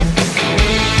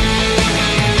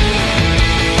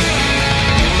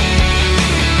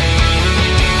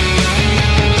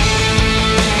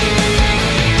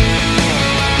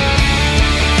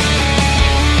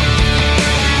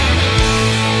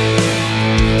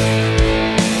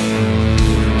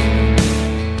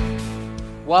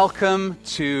welcome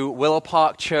to Willow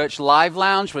Park Church Live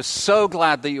Lounge. We're so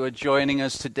glad that you are joining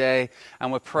us today,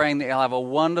 and we're praying that you'll have a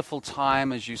wonderful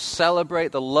time as you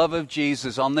celebrate the love of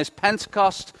Jesus on this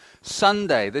Pentecost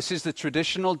Sunday. This is the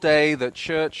traditional day that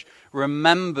church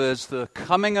remembers the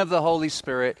coming of the Holy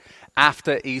Spirit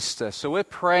after Easter. So we're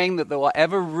praying that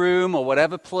whatever room or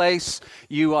whatever place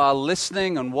you are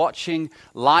listening and watching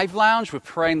Live Lounge, we're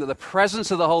praying that the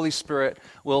presence of the Holy Spirit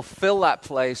will fill that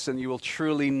place and you will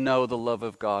truly know the love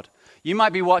of God. You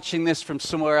might be watching this from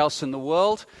somewhere else in the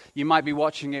world. You might be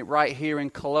watching it right here in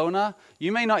Kelowna.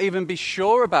 You may not even be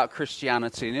sure about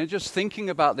Christianity and you're just thinking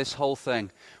about this whole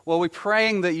thing. Well, we're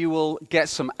praying that you will get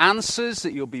some answers,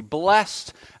 that you'll be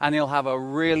blessed, and you'll have a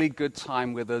really good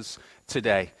time with us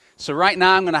today. So right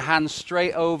now, I'm going to hand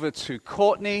straight over to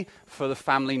Courtney for the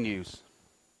family news.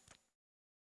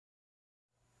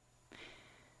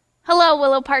 Hello,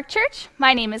 Willow Park Church.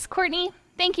 My name is Courtney.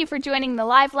 Thank you for joining the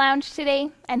Live Lounge today,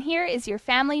 and here is your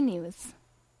family news.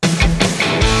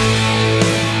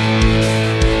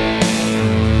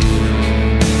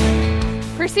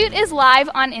 Pursuit is live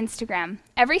on Instagram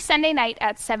every Sunday night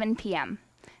at 7 p.m.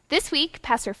 This week,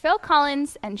 Pastor Phil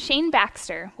Collins and Shane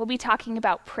Baxter will be talking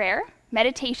about prayer,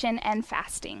 meditation, and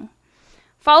fasting.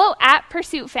 Follow at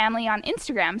Pursuit Family on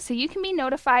Instagram so you can be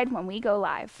notified when we go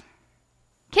live.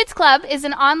 Kids Club is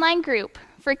an online group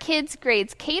for kids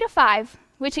grades K to 5,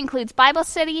 which includes Bible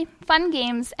study, fun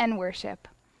games, and worship.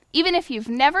 Even if you've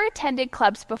never attended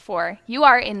clubs before, you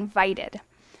are invited.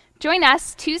 Join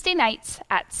us Tuesday nights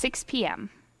at 6 p.m.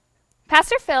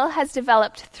 Pastor Phil has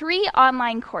developed 3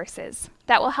 online courses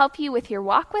that will help you with your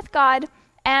walk with God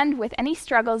and with any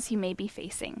struggles you may be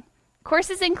facing.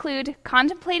 Courses include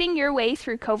Contemplating Your Way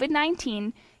Through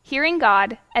COVID-19, Hearing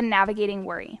God, and Navigating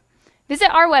Worry.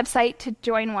 Visit our website to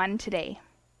join one today.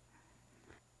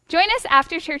 Join us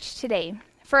after church today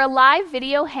for a live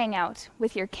video hangout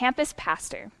with your campus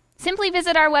pastor. Simply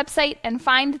visit our website and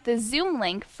find the Zoom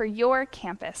link for your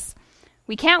campus.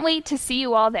 We can't wait to see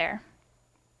you all there.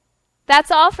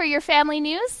 That's all for your family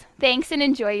news. Thanks and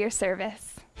enjoy your service.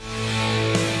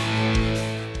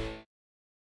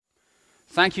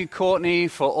 Thank you, Courtney,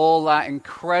 for all that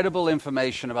incredible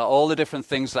information about all the different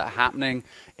things that are happening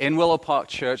in Willow Park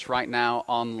Church right now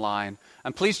online.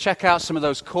 And please check out some of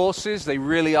those courses. They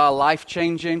really are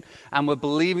life-changing, and we're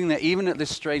believing that even at this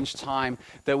strange time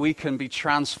that we can be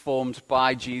transformed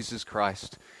by Jesus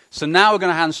Christ. So now we're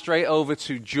going to hand straight over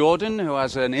to Jordan, who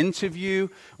has an interview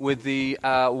with the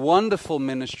wonderful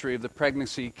ministry of the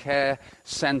Pregnancy Care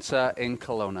Center in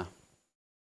Kelowna.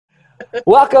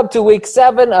 Welcome to week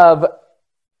 7 of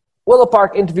Willow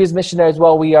Park Interviews Missionaries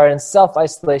while we are in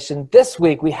self-isolation. This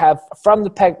week we have from the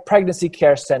Pregnancy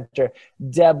Care Center,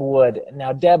 Deb Wood.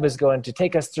 Now Deb is going to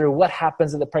take us through what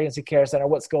happens at the Pregnancy Care Center,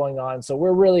 what's going on. So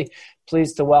we're really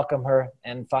pleased to welcome her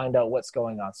and find out what's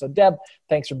going on. So Deb,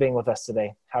 thanks for being with us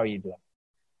today. How are you doing?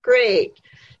 Great.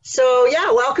 So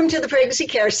welcome to the Pregnancy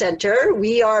Care Center.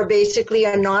 We are basically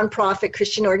a nonprofit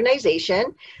Christian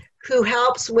organization who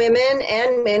helps women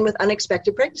and men with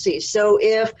unexpected pregnancies. So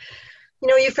if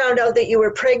you found out that you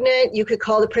were pregnant, you could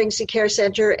call the Pregnancy Care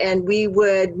Center and we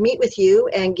would meet with you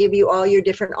and give you all your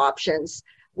different options.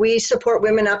 We support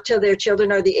women up till their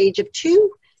children are the age of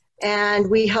 2, and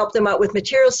we help them out with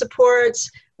material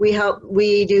supports.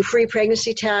 We do free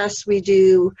pregnancy tests. We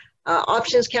do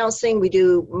options counseling. We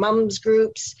do moms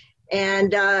groups.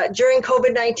 And during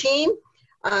COVID-19,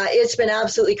 it's been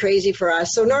absolutely crazy for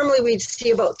us. So normally we'd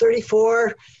see about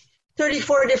 34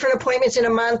 different appointments in a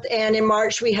month, and in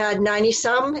March we had 90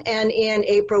 some, and in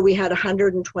April we had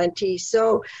 120.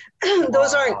 So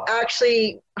those aren't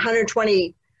actually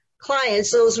 120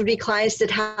 clients. Those would be clients that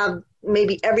have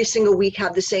maybe every single week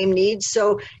have the same needs.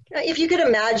 So if you could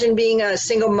imagine being a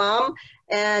single mom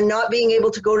and not being able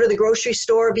to go to the grocery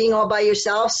store, being all by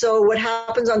yourself. So what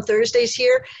happens on Thursdays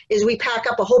here is we pack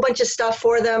up a whole bunch of stuff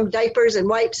for them, diapers and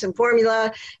wipes and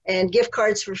formula and gift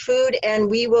cards for food, and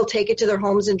we will take it to their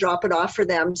homes and drop it off for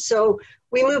them. So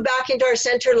we moved back into our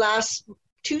center last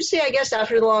Tuesday, I guess,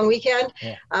 after the long weekend.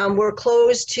 Yeah. We're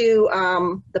closed to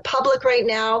the public right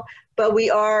now, but we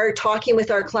are talking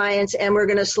with our clients, and we're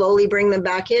going to slowly bring them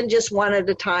back in just one at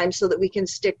a time so that we can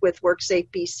stick with WorkSafe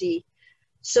BC.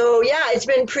 So it's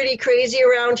been pretty crazy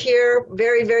around here,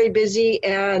 very, very busy,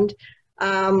 and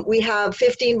we have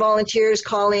 15 volunteers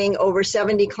calling over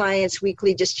 70 clients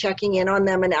weekly, just checking in on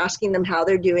them and asking them how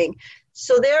they're doing.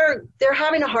 So they're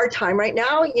having a hard time right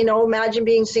now. Imagine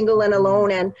being single and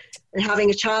alone and having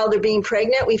a child or being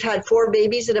pregnant. We've had 4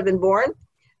 babies that have been born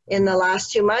in the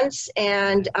last 2 months,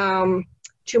 and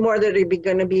 2 more that are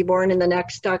going to be born in the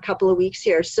next couple of weeks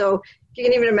here. So you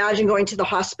can even imagine going to the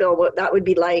hospital, what that would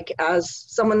be like as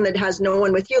someone that has no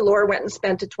one with you. Laura went and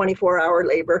spent a 24-hour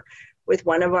labor with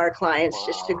one of our clients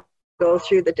just to go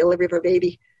through the delivery of her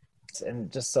baby.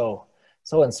 And just so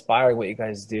inspiring what you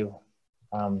guys do.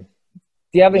 Do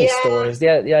you have any stories?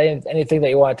 Yeah, anything that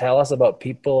you want to tell us about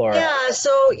people? Or Yeah,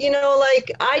 so,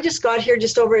 like I just got here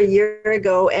just over a year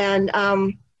ago, and,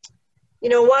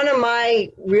 one of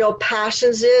my real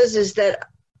passions is that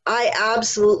I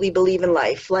absolutely believe in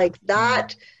life. Like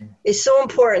that is so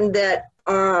important that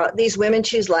these women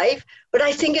choose life. But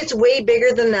I think it's way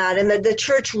bigger than that, and that the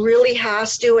church really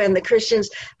has to, and the Christians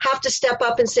have to step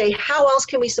up and say, how else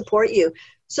can we support you?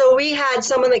 So we had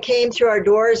someone that came through our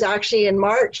doors actually in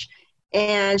March,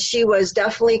 and she was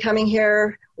definitely coming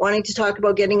here wanting to talk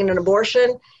about getting an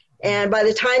abortion. And by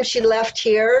the time she left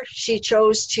here, she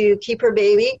chose to keep her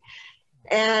baby.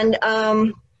 And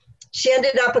she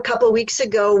ended up a couple of weeks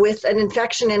ago with an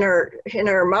infection in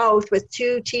her mouth with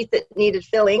 2 teeth that needed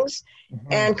fillings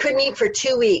and couldn't eat for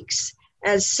 2 weeks.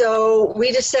 And so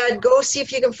we just said, go see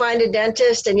if you can find a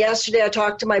dentist. And yesterday I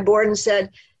talked to my board and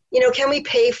said, can we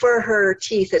pay for her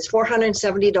teeth? It's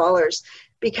 $470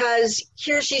 because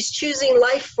here she's choosing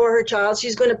life for her child.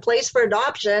 She's going to place for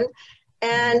adoption.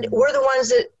 And we're the ones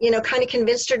that, kind of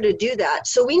convinced her to do that.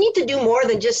 So we need to do more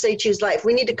than just say choose life.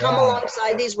 We need to come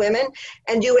alongside these women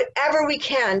and do whatever we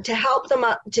can to help them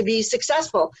to be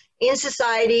successful in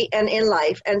society and in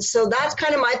life. And so that's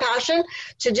kind of my passion,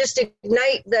 to just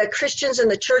ignite the Christians and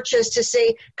the churches to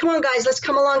say, come on, guys, let's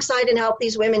come alongside and help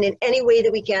these women in any way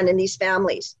that we can in these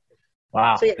families.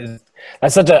 Wow. So,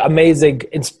 that's such an amazing,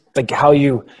 like how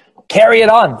you carry it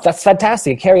on. That's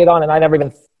fantastic. You carry it on. And I never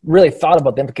even really thought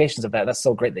about the implications of that. That's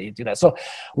so great that you do that. So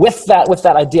with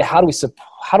that idea, how do we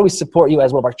support you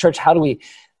as Willow Park Church? How do we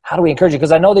encourage you?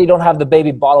 Because I know that you don't have the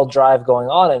baby bottle drive going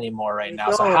on anymore right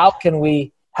now. So how can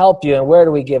we help you, and where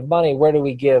do we give money? Where do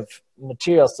we give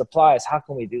material supplies? How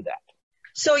can we do that?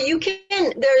 So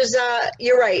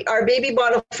you're right. Our baby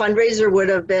bottle fundraiser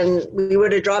we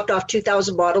would have dropped off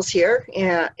 2,000 bottles here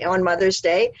on Mother's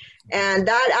Day. And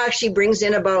that actually brings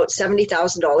in about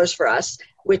 $70,000 for us,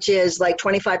 which is like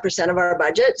 25% of our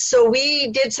budget. So we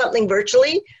did something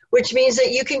virtually, which means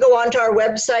that you can go onto our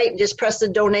website and just press the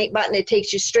donate button. It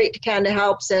takes you straight to Canada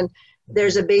Helps, and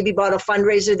there's a baby bottle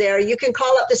fundraiser there. You can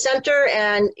call up the center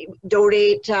and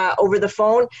donate over the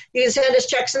phone. You can send us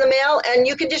checks in the mail, and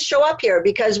you can just show up here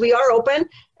because we are open,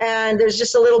 and there's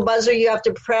just a little buzzer you have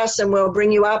to press, and we'll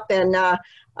bring you up, and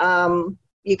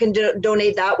you can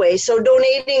donate that way. So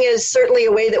donating is certainly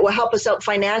a way that will help us out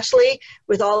financially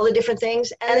with all the different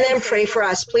things. And then pray for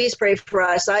us. Please pray for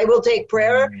us. I will take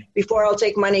prayer before I'll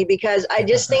take money, because I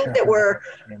just think that we're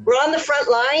on the front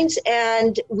lines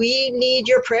and we need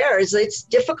your prayers. It's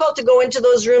difficult to go into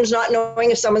those rooms not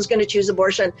knowing if someone's going to choose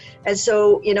abortion. And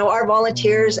so, our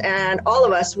volunteers and all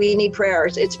of us, we need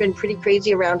prayers. It's been pretty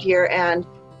crazy around here, and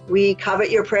we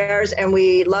covet your prayers, and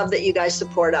we love that you guys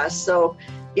support us. So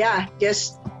yeah,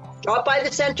 just drop by the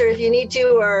center if you need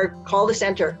to, or call the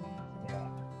center.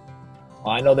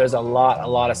 Well, I know there's a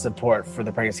lot of support for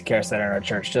the Pregnancy Care Center in our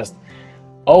church. Just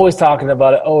always talking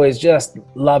about it, always just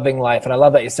loving life. And I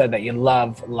love that you said that you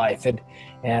love life.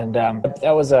 And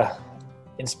that was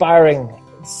inspiring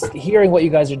hearing what you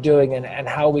guys are doing and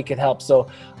how we can help.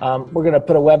 So we're going to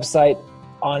put a website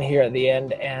on here at the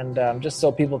end, and just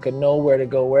so people can know where to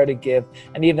go, where to give,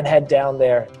 and even head down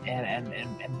there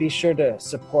and be sure to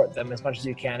support them as much as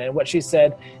you can. And what she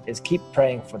said is keep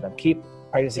praying for them. Keep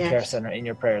Pregnancy Care Center in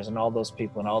your prayers, and all those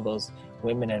people and all those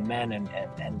women and men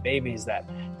and babies that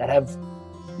have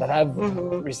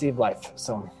received life.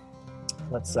 So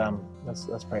let's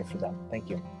pray for them.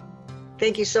 Thank you.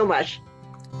 Thank you so much.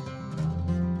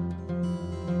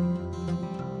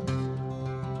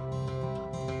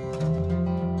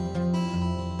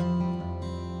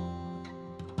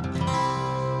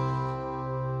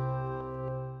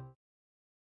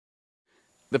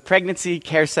 The Pregnancy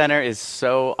Care Center is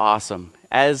so awesome.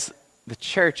 As the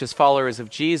church, as followers of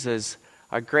Jesus,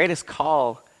 our greatest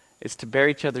call is to bear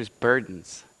each other's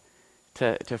burdens,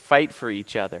 to fight for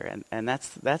each other. And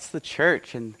that's the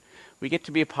church. And we get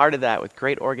to be a part of that with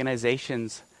great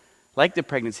organizations like the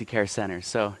Pregnancy Care Center.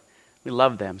 So we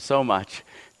love them so much.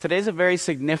 Today's a very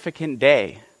significant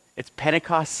day. It's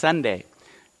Pentecost Sunday.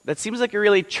 That seems like a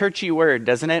really churchy word,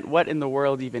 doesn't it? What in the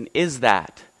world even is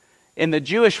that? In the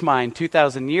Jewish mind,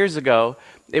 2,000 years ago,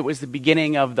 it was the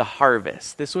beginning of the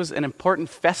harvest. This was an important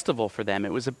festival for them.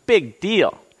 It was a big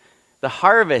deal. The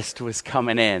harvest was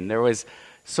coming in. There was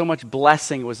so much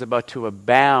blessing was about to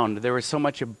abound. There was so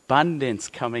much abundance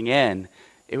coming in.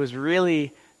 It was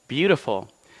really beautiful.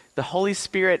 The Holy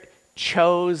Spirit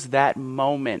chose that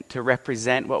moment to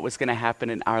represent what was going to happen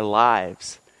in our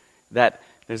lives, that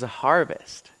there's a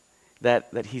harvest,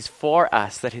 that he's for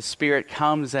us, that his Spirit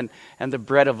comes and the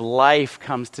bread of life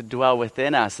comes to dwell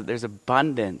within us, that there's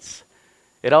abundance.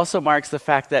 It also marks the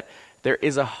fact that there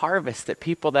is a harvest, that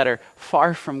people that are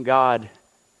far from God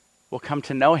will come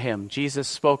to know him. Jesus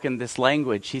spoke in this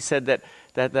language. He said that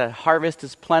the harvest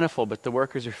is plentiful, but the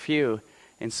workers are few.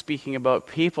 And speaking about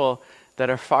people that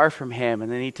are far from him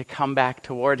and they need to come back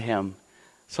toward him.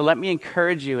 So let me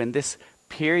encourage you in this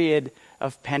period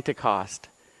of Pentecost,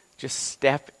 just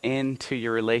step into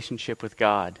your relationship with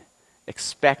God.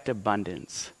 Expect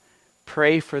abundance.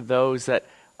 Pray for those that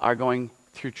are going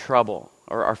through trouble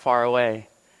or are far away.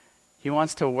 He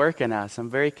wants to work in us. I'm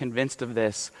very convinced of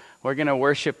this. We're going to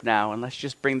worship now, and let's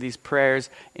just bring these prayers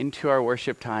into our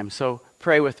worship time. So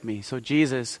pray with me. So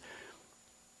Jesus,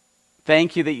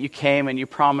 thank you that you came and you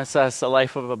promise us a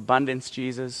life of abundance,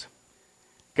 Jesus.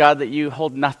 God, that you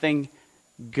hold nothing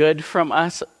good from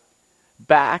us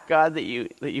back, God, that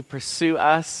you pursue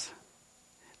us,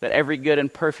 that every good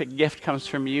and perfect gift comes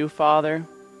from you, Father.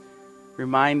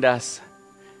 Remind us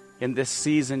in this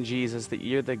season, Jesus, that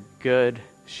you're the good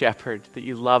shepherd, that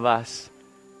you love us,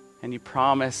 and you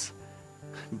promise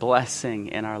blessing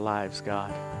in our lives,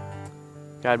 God.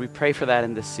 God, we pray for that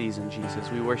in this season, Jesus.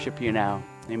 We worship you now.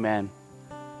 Amen.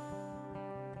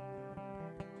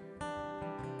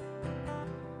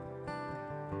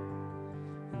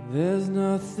 There's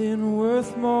nothing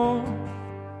worth more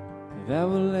that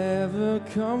will ever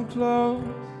come close.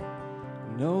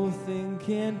 Nothing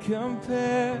can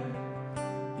compare.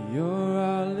 You're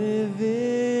our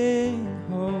living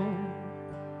hope.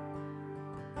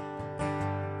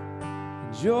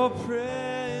 And your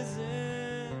presence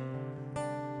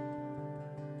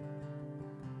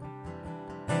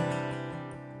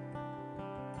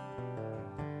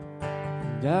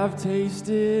and I've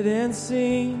tasted and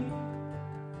seen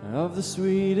of the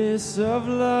sweetest of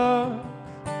love,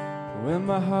 when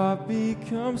my heart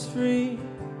becomes free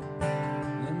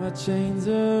and my chains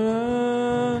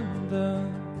are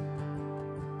undone.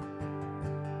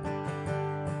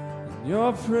 In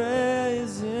your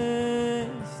presence,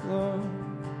 Lord,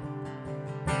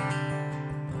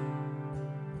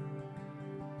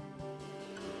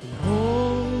 and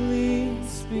Holy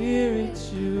Spirit,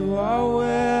 you are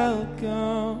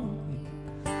welcome.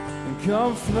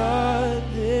 Come flood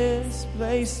this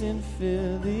place and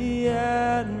fill the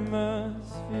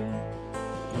atmosphere.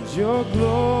 And your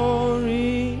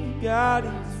glory, God,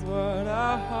 is what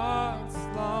our hearts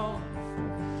long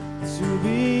for. To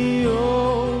be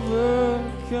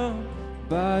overcome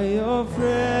by your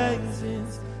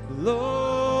presence,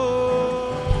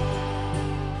 Lord.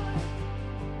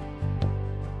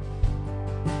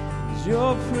 And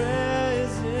your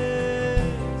presence,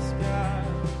 God.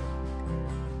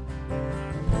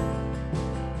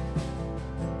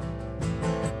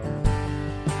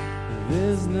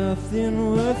 There's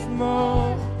nothing worth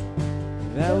more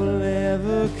that will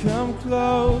ever come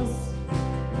close.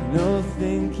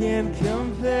 Nothing can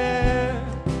compare.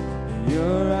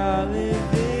 You're our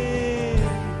living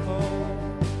hope.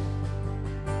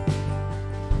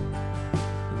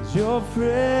 And your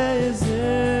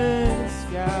presence,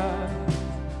 God.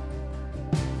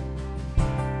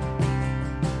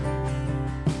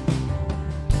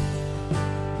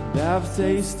 And I've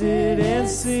tasted and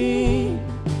seen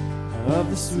of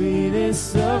the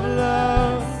sweetest of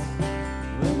love,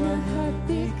 when my heart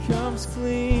becomes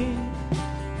clean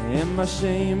and my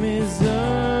shame is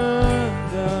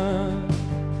undone.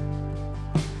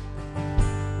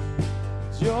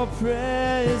 Your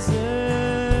presence,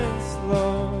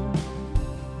 Lord.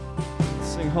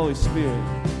 Sing, Holy Spirit.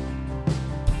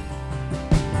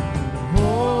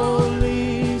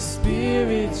 Holy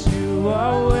Spirit, you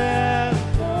are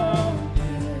welcome.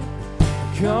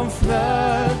 Come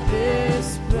flood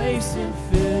this place and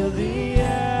fill the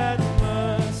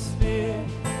atmosphere.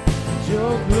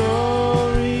 Your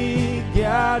glory,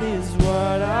 God, is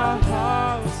what our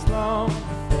hearts long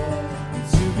for.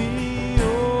 To be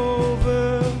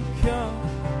overcome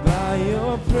by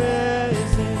your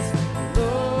presence,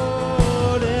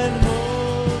 Lord. And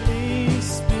Holy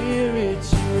Spirit,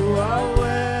 you are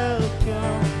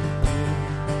welcome.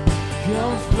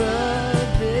 Come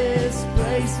flood this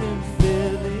place and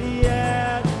fill the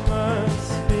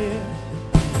atmosphere.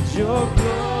 Your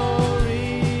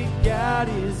glory, God,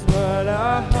 is what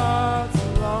our hearts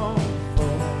long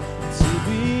for. To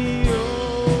be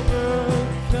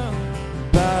overcome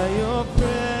by your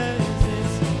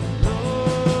presence,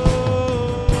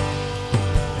 Lord.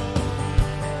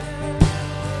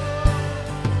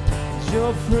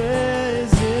 Your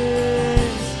presence,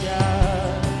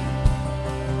 God.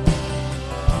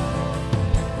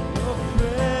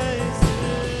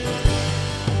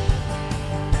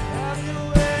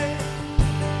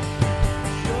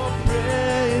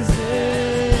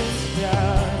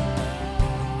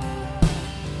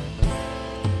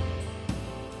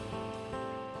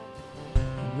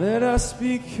 Let us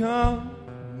become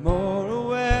more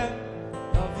aware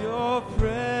of your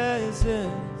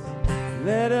presence.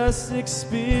 Let us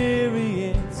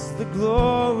experience the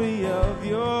glory of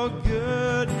your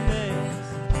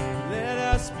goodness. Let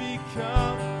us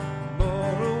become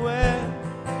more aware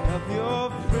of your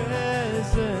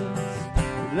presence.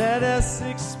 Let us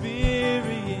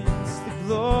experience the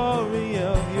glory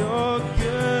of your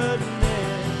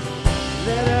goodness.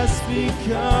 Let us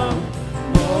become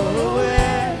more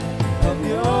aware of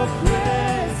your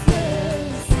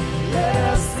presence. Let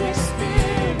us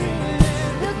experience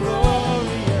the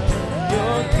glory of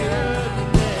your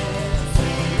goodness.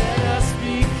 Let us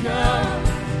become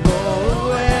more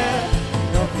aware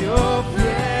of your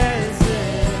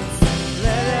presence.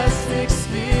 Let us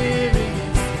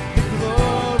experience the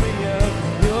glory of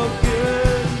your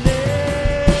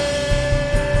goodness.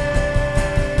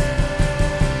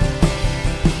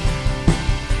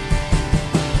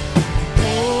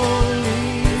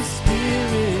 Holy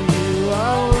Spirit, you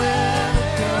are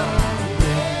welcome.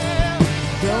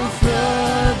 Come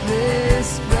flood this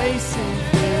place and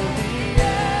fill the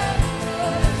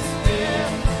atmosphere.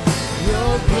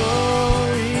 Your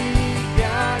glory,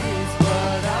 God, is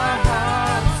what our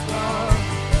hearts long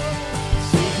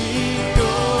to be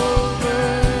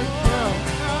overcome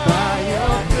by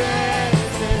your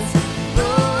presence,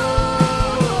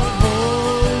 Lord.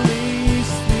 Holy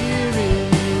Spirit,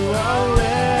 you are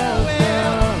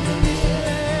welcome.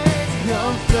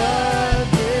 Come flood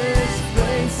this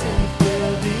place and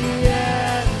fill the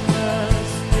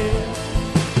atmosphere.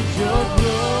 Your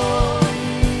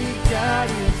glory, God,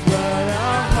 is what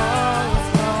our hearts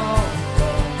long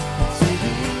for, to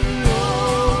be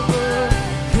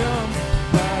overcome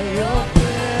by your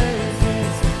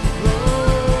presence, Lord.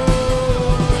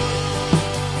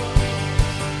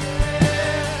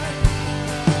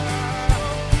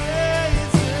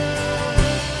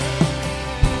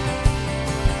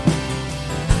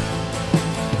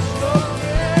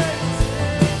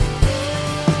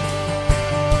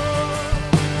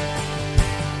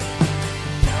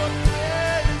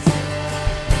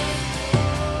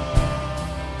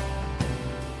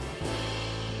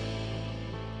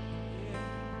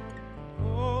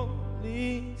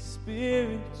 Holy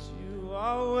Spirit, you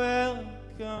are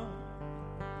welcome.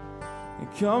 And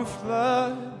come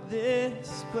flood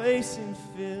this place and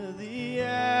fill the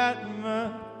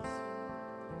atmosphere.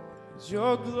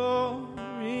 Your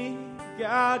glory,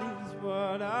 God, is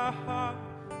what our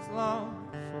hearts long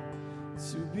for,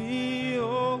 to be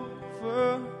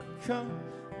overcome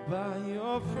by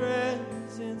your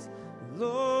presence,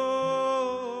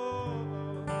 Lord.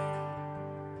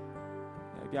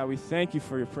 God, we thank you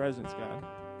for your presence, God.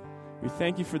 We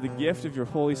thank you for the gift of your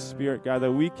Holy Spirit, God,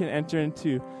 that we can enter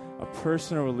into a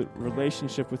personal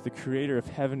relationship with the Creator of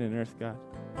heaven and earth, God.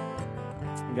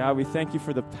 And God, we thank you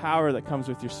for the power that comes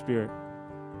with your Spirit.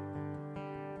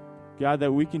 God,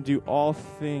 that we can do all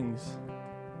things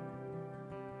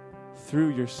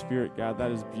through your Spirit, God.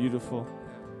 That is beautiful.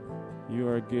 You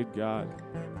are a good God.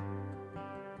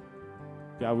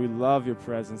 God, we love your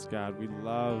presence, God. We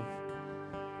love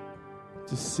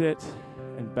to sit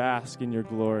and bask in your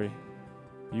glory.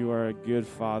 You are a good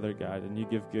Father, God, and you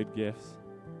give good gifts.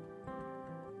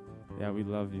 Yeah, we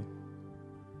love you.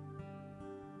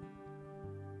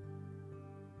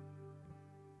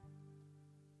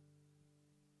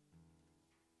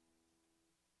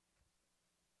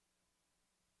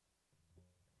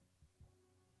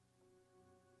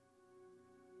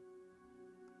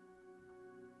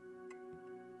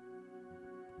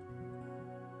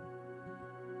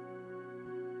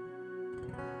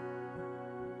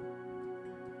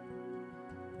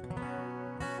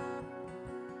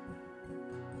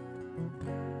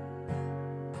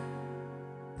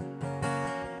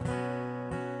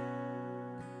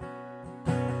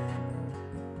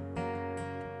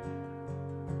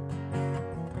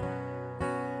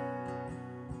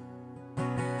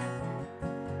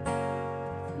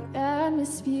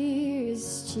 Atmosphere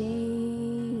is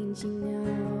changing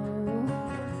now,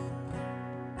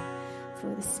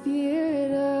 for the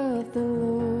Spirit of the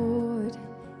Lord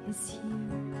is here,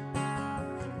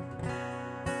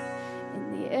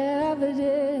 and the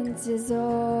evidence is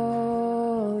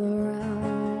all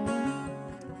around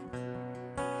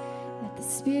that the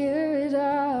Spirit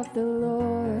of the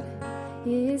Lord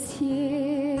is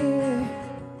here.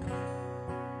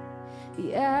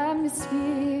 The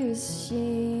atmosphere is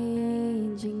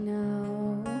changing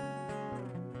now,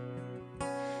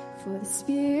 for the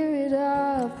Spirit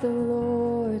of the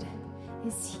Lord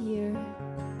is here,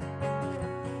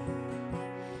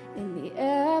 and the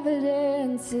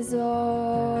evidence is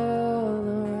all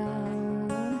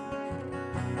around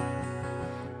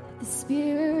The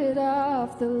Spirit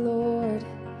of the Lord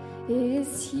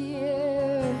is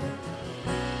here.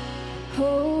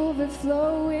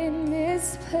 Overflow in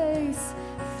this place.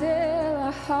 Fill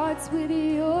our hearts with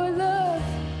your love.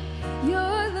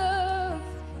 Your love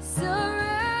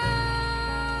surrounds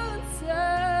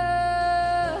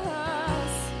us.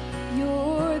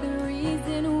 You're the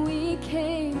reason we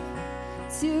came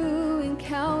to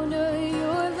encounter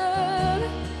your love.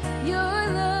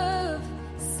 Your love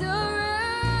surrounds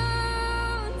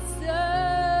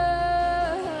us.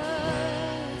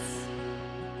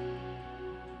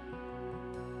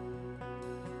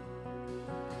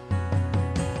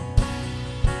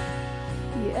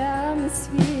 The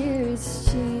atmosphere is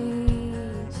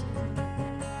changed,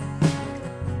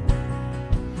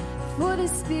 for the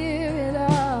Spirit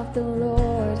of the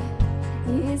Lord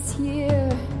is here.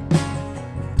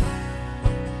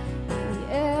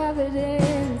 The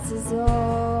evidence is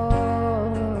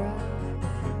all around.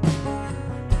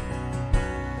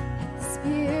 The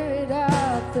Spirit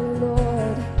of the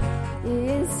Lord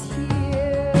is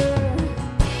here.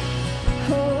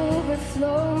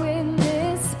 Overflow in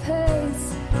this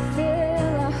place.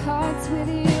 Fill our hearts with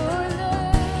your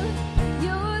love.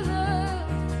 Your love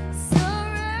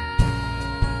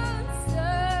surrounds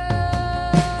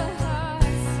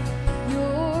us.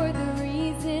 You're the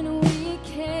reason we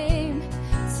came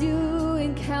to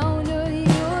encounter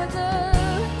your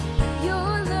love.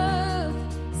 Your love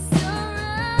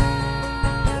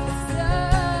surrounds us.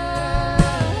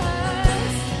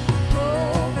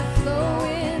 Overflow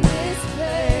in this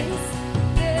place.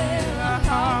 Fill our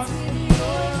hearts with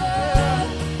your love.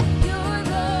 Your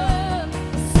love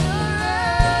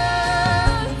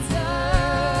surrounds us.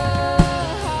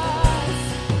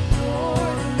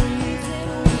 You're the reason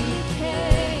we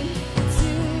came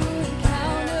to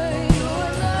encounter your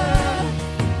love.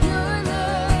 Your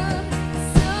love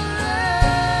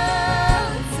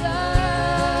surrounds us.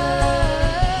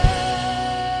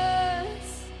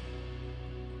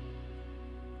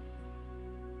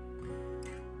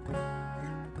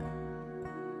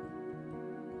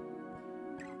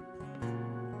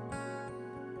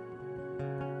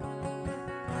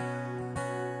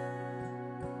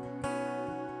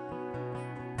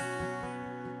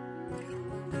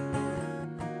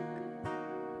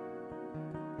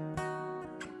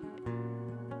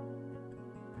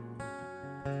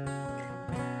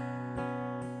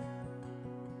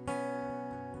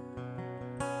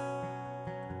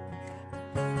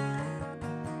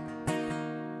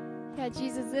 Yeah,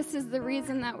 Jesus, this is the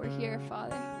reason that we're here,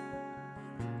 Father.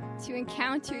 To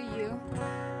encounter you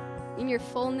in your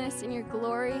fullness, in your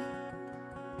glory.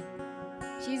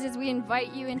 Jesus, we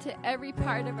invite you into every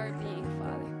part of our being,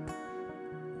 Father.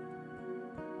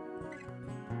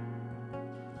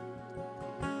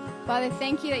 Father,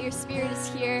 thank you that your Spirit is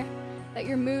here, that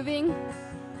you're moving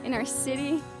in our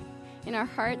city, in our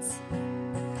hearts.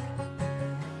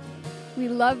 We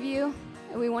love you,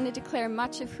 and we want to declare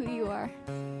much of who you are.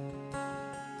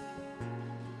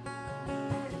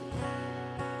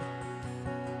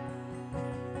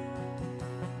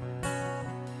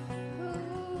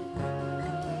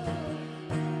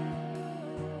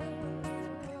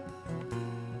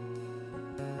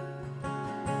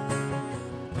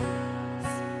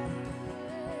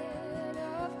 Spirit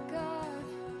of God,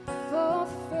 fall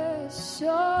fresh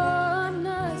on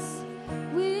us.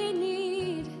 We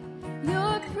need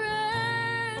your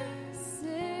presence.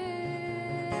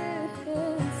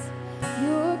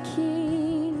 Your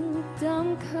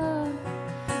kingdom come,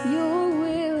 your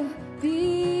will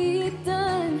be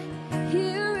done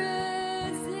here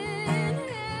as in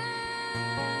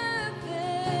heaven.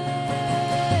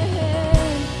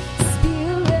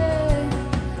 Spirit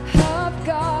of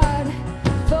God,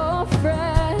 fall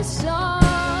fresh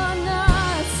on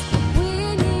us.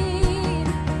 We need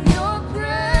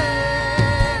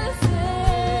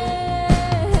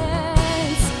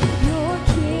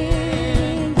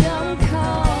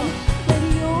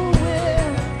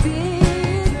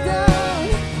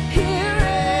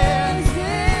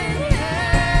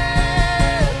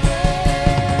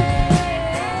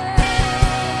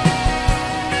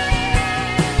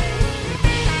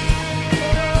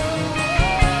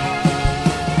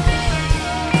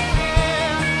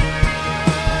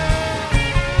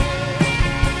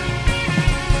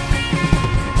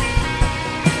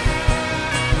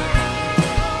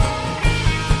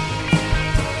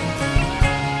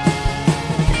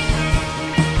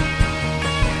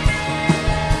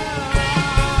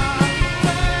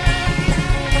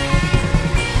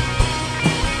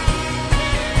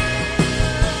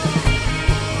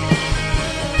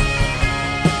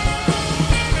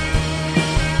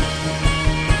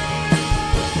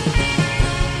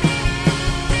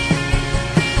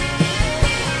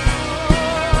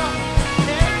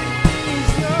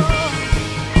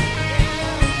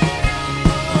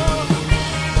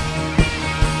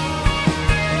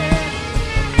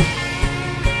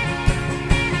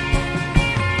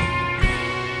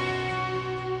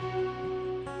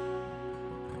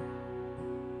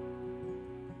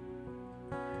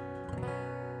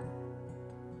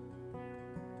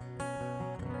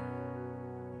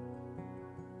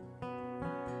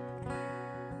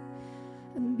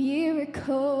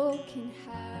miracle can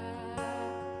happen.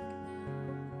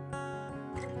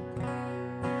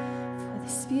 For the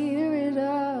Spirit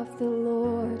of the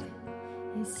Lord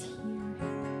is here,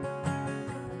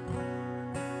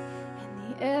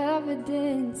 and the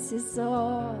evidence is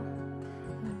all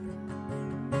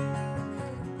around.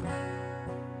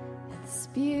 The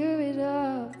Spirit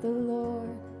of the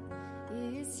Lord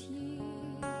is here.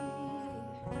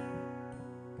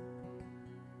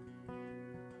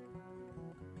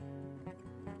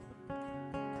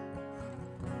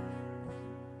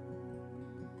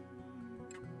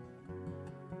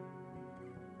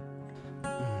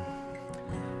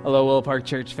 Hello, Willow Park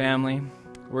Church family.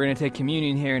 We're going to take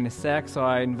communion here in a sec, so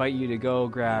I invite you to go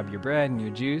grab your bread and your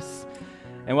juice.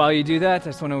 And while you do that, I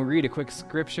just want to read a quick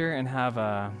scripture and have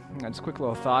just a quick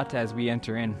little thought as we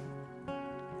enter in.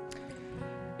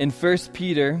 In 1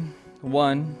 Peter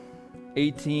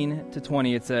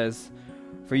 1:18-20, it says,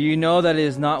 "For you know that it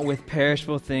is not with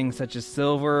perishable things such as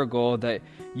silver or gold that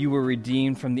you were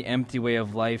redeemed from the empty way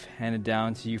of life handed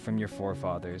down to you from your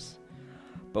forefathers,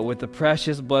 but with the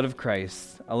precious blood of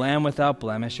Christ, a lamb without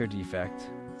blemish or defect.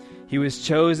 He was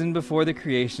chosen before the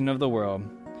creation of the world,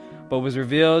 but was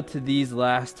revealed to these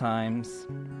last times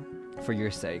for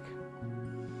your sake."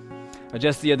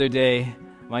 Just the other day,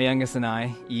 my youngest and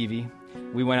I, Evie,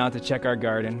 we went out to check our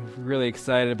garden, really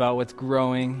excited about what's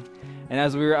growing. And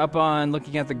as we were up on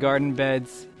looking at the garden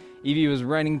beds, Evie was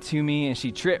running to me and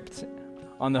she tripped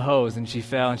on the hose and she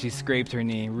fell and she scraped her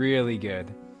knee really good.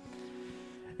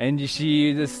 And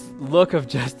this look of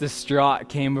just distraught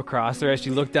came across her as she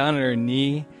looked down at her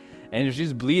knee, and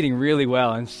she's bleeding really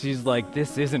well. And she's like,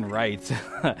 "This isn't right.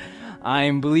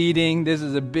 I'm bleeding. This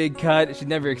is a big cut." She'd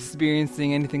never experienced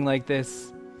anything like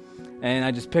this. And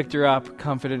I just picked her up,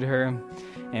 comforted her,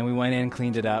 and we went in and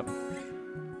cleaned it up.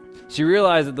 She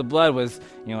realized that the blood was,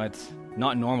 it's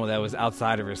not normal, that it was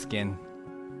outside of her skin.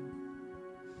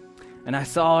 And I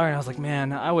saw her and I was like,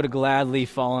 man, I would have gladly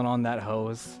fallen on that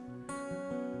hose,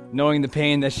 knowing the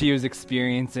pain that she was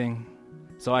experiencing,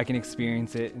 so I can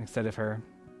experience it instead of her.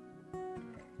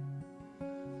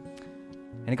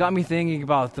 And it got me thinking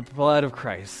about the blood of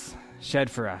Christ shed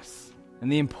for us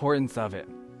and the importance of it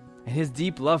and his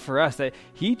deep love for us, that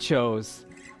he chose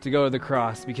to go to the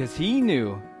cross because he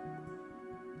knew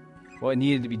what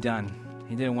needed to be done.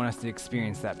 He didn't want us to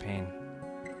experience that pain.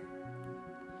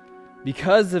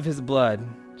 Because of his blood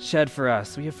shed for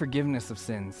us, we have forgiveness of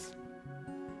sins.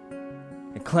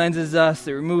 It cleanses us,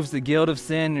 it removes the guilt of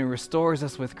sin, and restores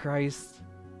us with Christ.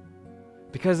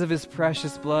 Because of his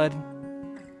precious blood,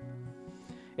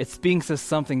 it speaks of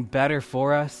something better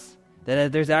for us,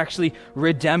 that there's actually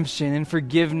redemption and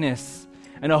forgiveness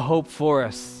and a hope for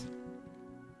us.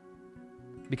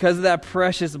 Because of that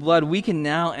precious blood, we can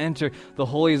now enter the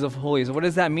holies of holies. What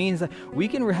does that mean? Is that we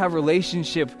can have a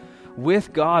relationship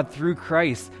with God through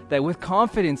Christ, that with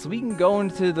confidence we can go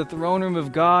into the throne room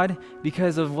of God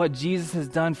because of what Jesus has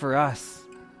done for us.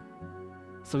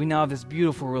 So we now have this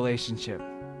beautiful relationship.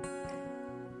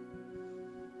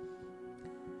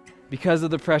 Because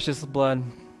of the precious blood,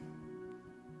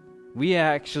 we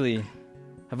actually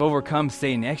have overcome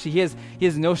Satan. Actually, he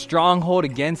has no stronghold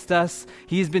against us.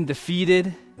 He's been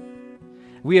defeated.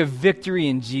 We have victory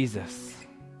in Jesus.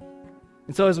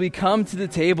 And so as we come to the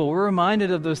table, we're reminded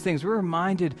of those things. We're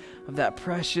reminded of that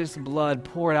precious blood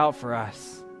poured out for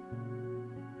us.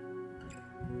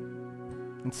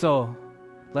 And so,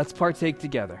 let's partake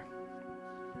together.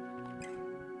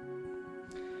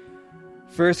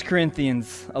 1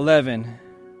 Corinthians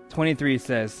 11:23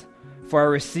 says, "For I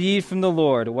received from the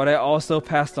Lord what I also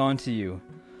passed on to you.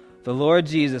 The Lord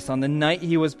Jesus, on the night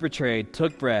he was betrayed,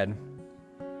 took bread,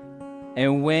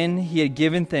 and when he had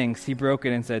given thanks, he broke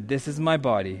it and said, 'This is my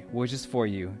body, which is for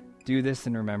you. Do this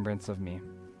in remembrance of me.'"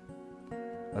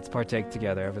 Let's partake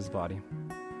together of his body.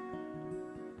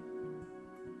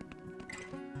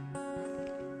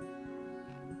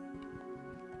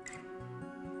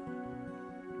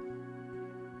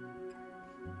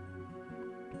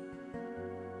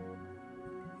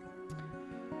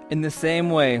 In the same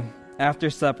way, after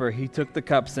supper, he took the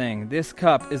cup, saying, "This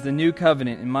cup is the new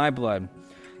covenant in my blood.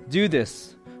 Do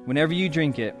this whenever you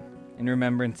drink it in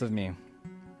remembrance of me."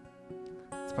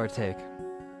 Let's partake.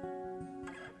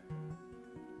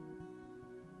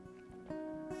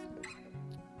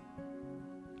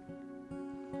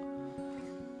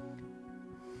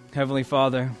 Heavenly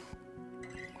Father,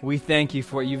 we thank you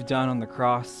for what you've done on the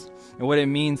cross and what it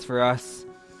means for us,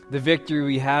 the victory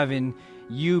we have in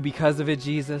you because of it,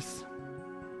 Jesus.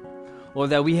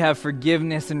 Lord, that we have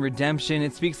forgiveness and redemption.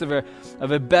 It speaks of a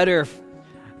better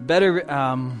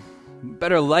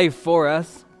life for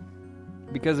us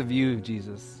because of you,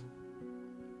 Jesus.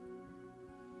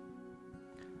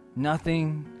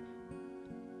 Nothing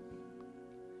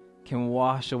can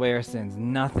wash away our sins.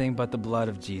 Nothing but the blood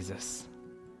of Jesus.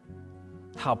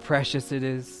 How precious it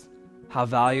is, how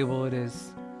valuable it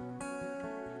is,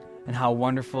 and how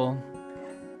wonderful.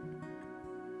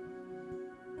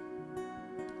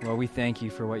 Lord, we thank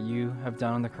you for what you have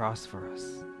done on the cross for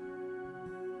us.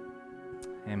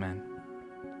 Amen.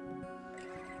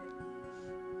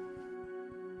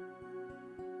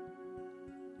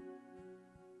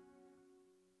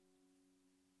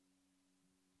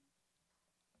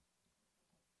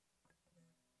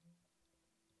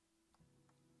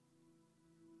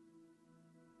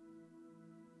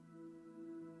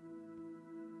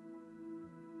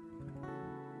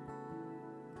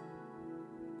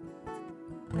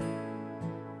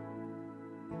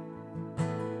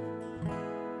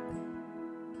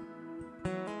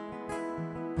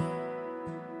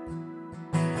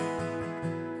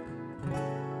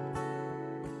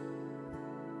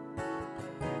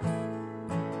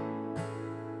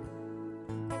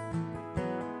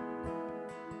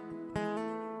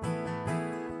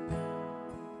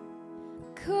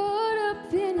 Caught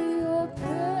up in your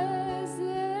presence,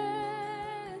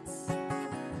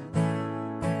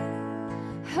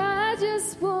 I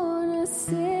just wanna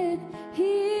sit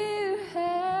here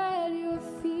at your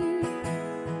feet.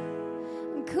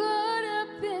 I'm caught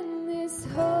up in this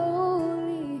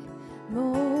holy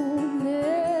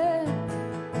moment,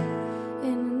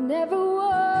 and I never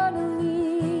wanna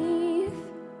leave.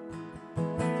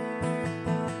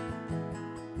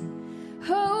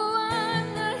 Oh,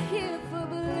 I'm not here for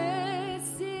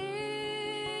blessings.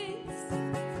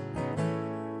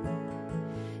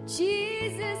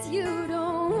 Jesus, you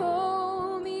don't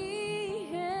owe me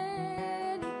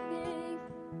anything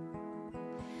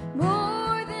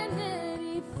more than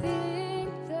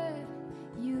anything that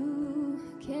you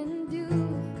can do.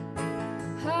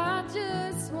 I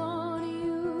just want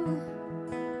you.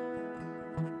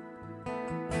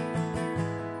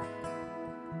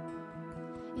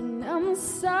 And I'm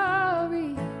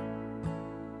sorry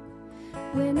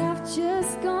when I've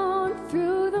just gone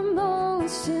through the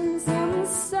motions. I'm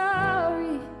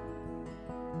sorry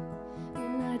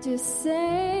when I just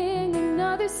sang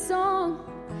another song.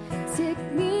 Take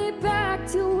me back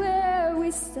to where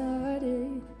we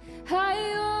started. I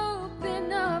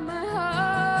open up my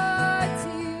heart to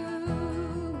you.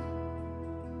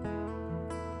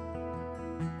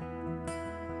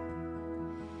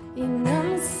 And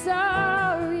I'm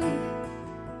sorry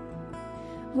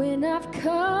when I've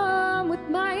come with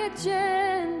my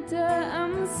agenda.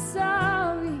 I'm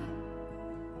sorry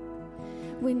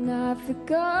when I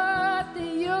forgot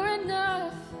that you're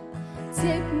enough.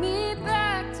 Take me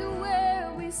back to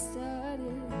where we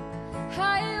started.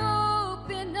 I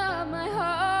open up my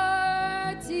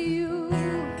heart to you.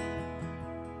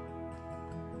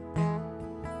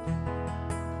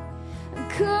 I'm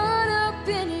caught up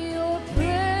in your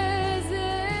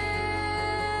presence.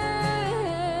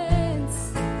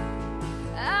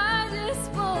 I just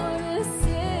wanna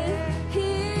sit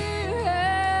here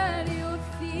at your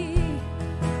feet.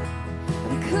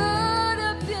 I'm caught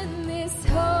up in this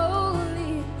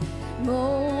holy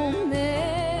moment,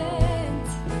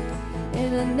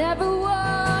 and I never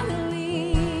wanna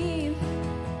leave.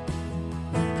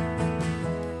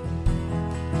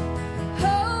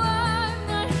 Oh, I'm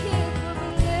not here for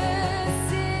blessings,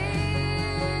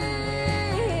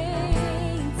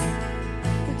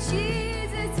 but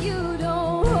Jesus, you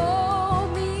don't owe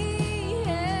me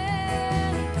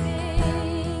anything,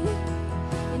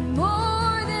 and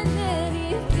more than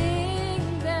anything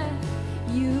that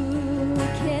you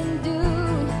can do.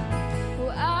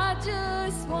 Oh, I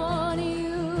just want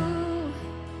you.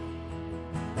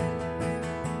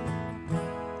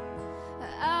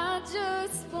 I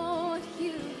just want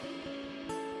you.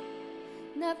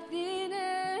 Nothing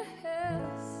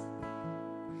else.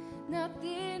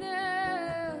 Nothing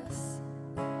else.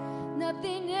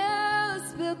 Nothing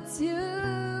else will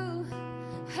do.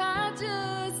 I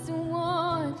just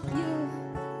want you.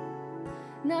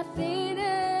 Nothing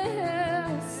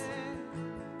else.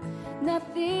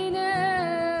 Nothing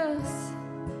else.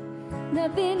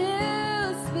 Nothing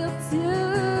else will do.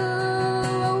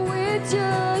 We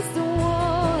just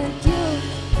want you.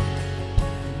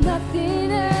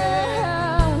 Nothing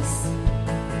else.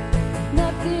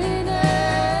 Nothing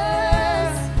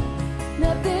else.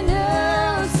 Nothing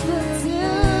else will do.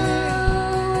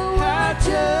 I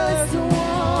just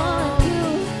want you.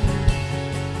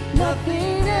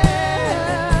 Nothing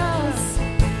else.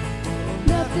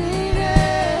 Nothing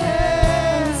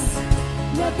else.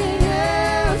 Nothing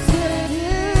else will do.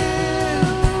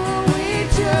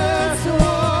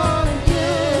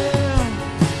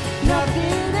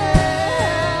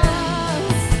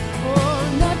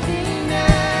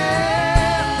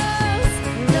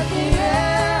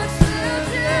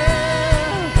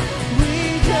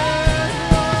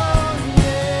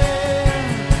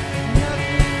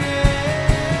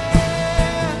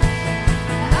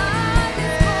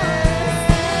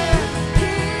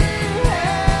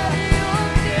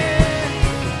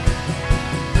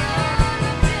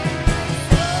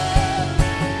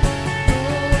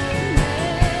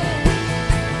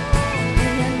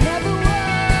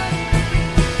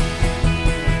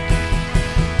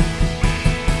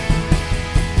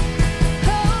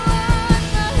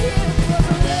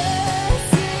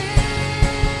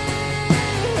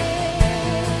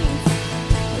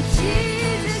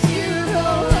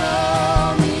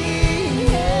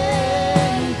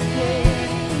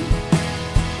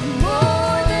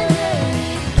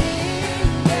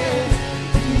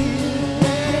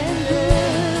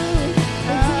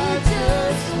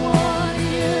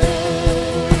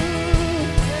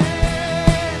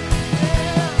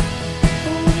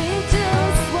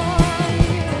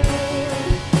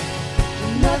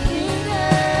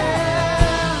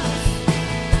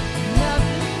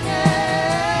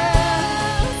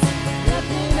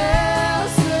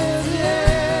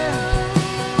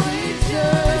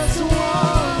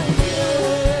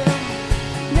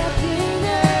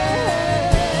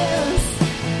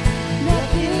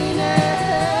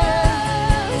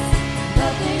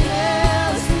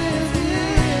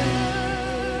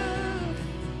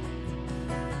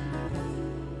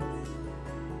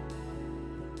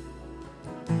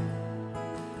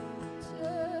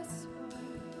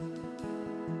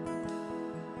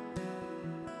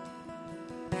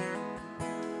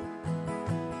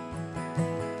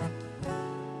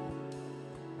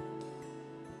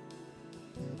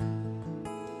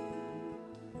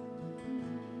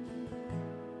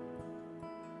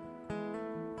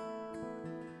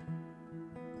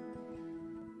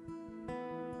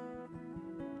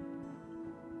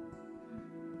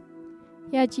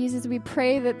 Yeah, Jesus, we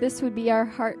pray that this would be our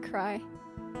heart cry.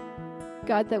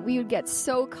 God, that we would get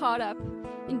so caught up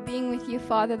in being with you,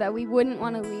 Father, that we wouldn't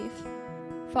want to leave.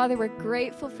 Father, we're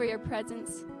grateful for your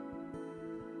presence.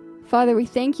 Father, we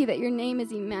thank you that your name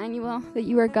is Emmanuel, that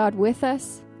you are God with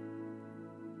us.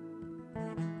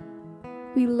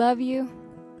 We love you.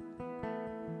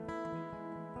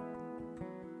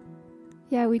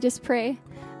 Yeah, we just pray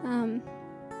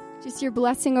just your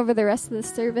blessing over the rest of the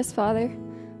service, Father.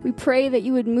 We pray that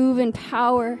you would move in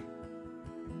power.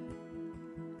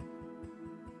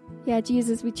 Yeah,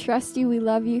 Jesus, we trust you. We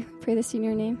love you. Pray this in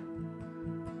your name.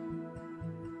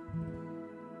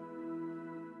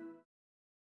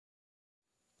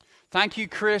 Thank you,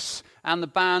 Chris and the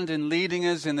band, in leading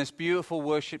us in this beautiful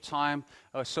worship time.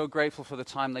 We're so grateful for the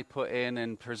time they put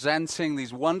in presenting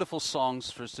these wonderful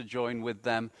songs for us to join with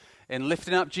them in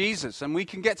lifting up Jesus. And we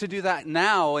can get to do that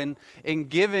now in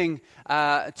giving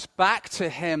back to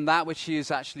him that which he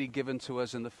has actually given to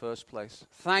us in the first place.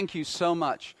 Thank you so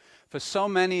much for so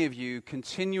many of you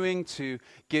continuing to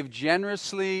give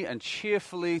generously and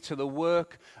cheerfully to the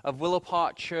work of Willow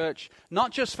Park Church,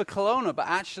 not just for Kelowna, but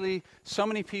actually so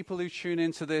many people who tune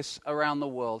into this around the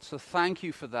world. So thank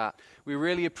you for that. We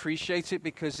really appreciate it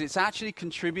because it's actually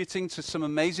contributing to some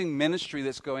amazing ministry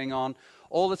that's going on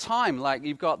all the time. Like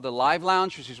you've got the Live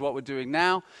Lounge, which is what we're doing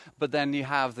now, but then you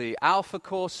have the Alpha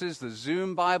courses, the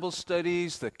Zoom Bible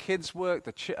studies, the kids work,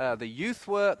 the youth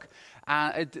work,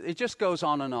 and it just goes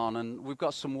on, and we've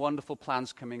got some wonderful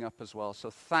plans coming up as well.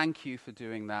 So thank you for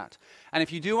doing that. And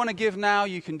if you do want to give now,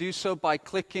 you can do so by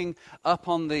clicking up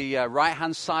on the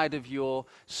right-hand side of your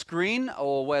screen,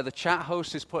 or where the chat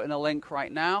host is putting a link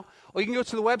right now, or you can go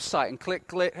to the website and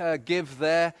click give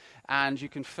there, and you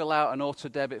can fill out an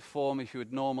auto-debit form if you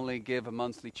would normally give a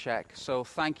monthly check. So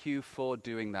thank you for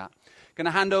doing that. Going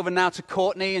to hand over now to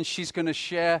Courtney, and she's going to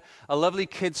share a lovely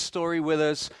kid's story with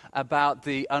us about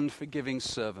the unforgiving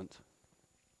servant.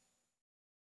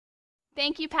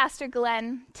 Thank you, Pastor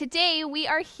Glenn. Today we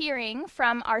are hearing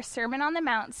from our Sermon on the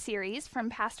Mount series from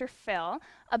Pastor Phil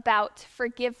about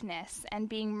forgiveness and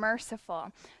being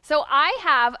merciful. So I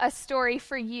have a story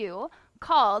for you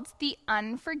called The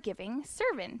Unforgiving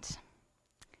Servant.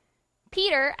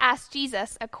 Peter asked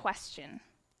Jesus a question.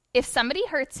 If somebody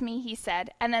hurts me, he said,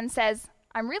 and then says,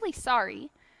 I'm really sorry,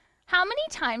 how many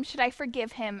times should I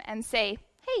forgive him and say,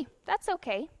 hey, that's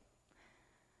okay?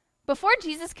 Before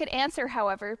Jesus could answer,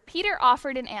 however, Peter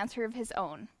offered an answer of his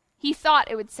own. He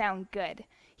thought it would sound good.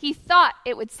 He thought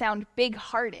it would sound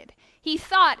big-hearted. He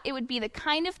thought it would be the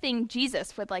kind of thing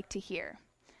Jesus would like to hear.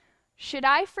 Should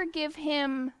I forgive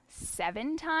him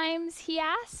 7 times, he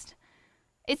asked?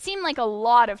 It seemed like a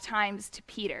lot of times to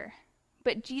Peter,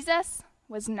 but Jesus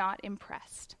was not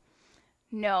impressed.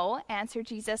 No, answered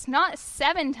Jesus, not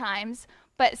 7 times,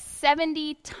 but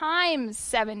 70 times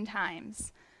 7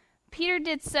 times. Peter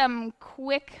did some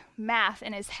quick math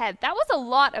in his head. That was a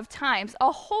lot of times,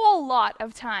 a whole lot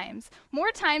of times,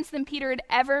 more times than Peter had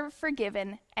ever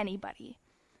forgiven anybody.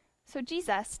 So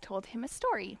Jesus told him a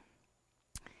story.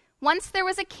 Once there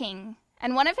was a king,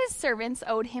 and one of his servants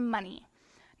owed him money.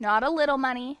 Not a little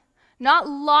money, not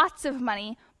lots of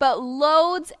money, but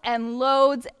loads and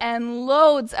loads and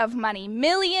loads of money,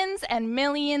 millions and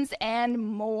millions and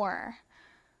more.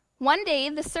 One day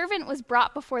the servant was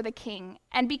brought before the king,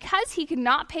 and because he could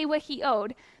not pay what he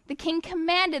owed, the king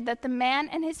commanded that the man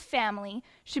and his family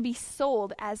should be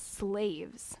sold as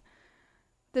slaves.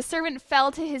 The servant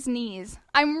fell to his knees.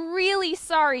 I'm really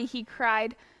sorry, he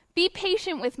cried. Be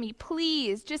patient with me,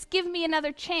 please. Just give me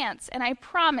another chance, and I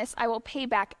promise I will pay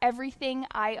back everything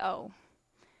I owe.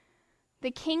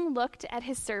 The king looked at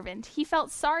his servant. He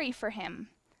felt sorry for him.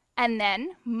 And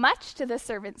then, much to the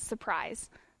servant's surprise,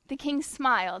 the king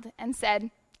smiled and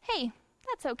said, hey,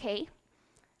 that's okay.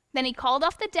 Then he called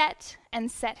off the debt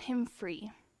and set him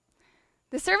free.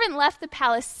 The servant left the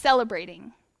palace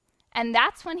celebrating, and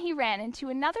that's when he ran into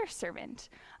another servant,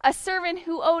 a servant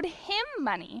who owed him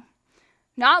money.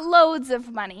 Not loads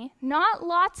of money, not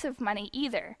lots of money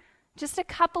either, just a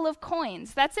couple of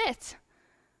coins, that's it.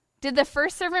 Did the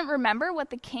first servant remember what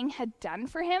the king had done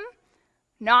for him?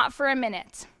 Not for a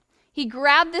minute. He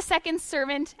grabbed the second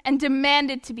servant and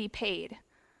demanded to be paid.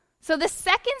 So the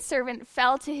second servant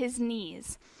fell to his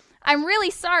knees. I'm really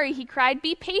sorry, he cried.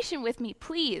 Be patient with me,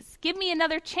 please. Give me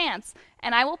another chance,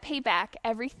 and I will pay back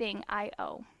everything I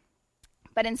owe.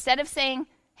 But instead of saying,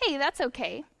 hey, that's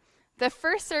okay, the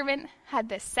first servant had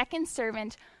the second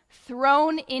servant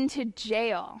thrown into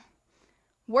jail.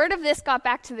 Word of this got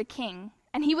back to the king,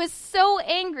 and he was so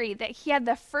angry that he had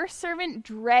the first servant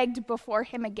dragged before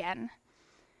him again.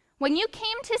 When you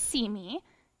came to see me,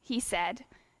 he said,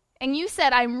 and you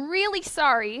said, I'm really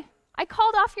sorry, I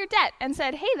called off your debt and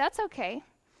said, hey, that's okay.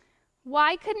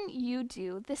 Why couldn't you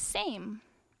do the same?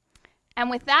 And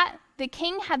with that, the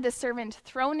king had the servant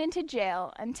thrown into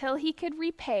jail until he could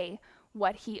repay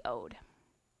what he owed.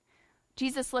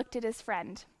 Jesus looked at his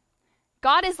friend.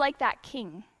 God is like that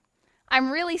king. I'm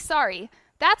really sorry.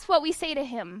 That's what we say to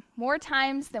him more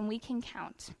times than we can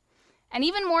count. And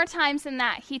even more times than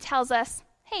that, he tells us,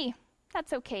 hey,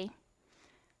 that's okay.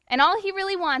 And all he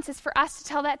really wants is for us to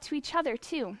tell that to each other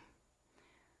too.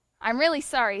 I'm really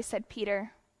sorry, said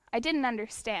Peter. I didn't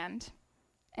understand.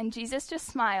 And Jesus just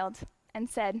smiled and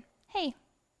said, hey,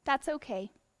 that's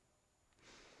okay.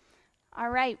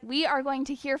 All right, we are going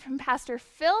to hear from Pastor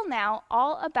Phil now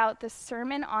all about the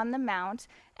Sermon on the Mount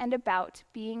and about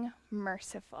being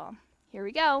merciful. Here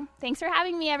we go. Thanks for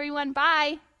having me, everyone.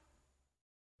 Bye.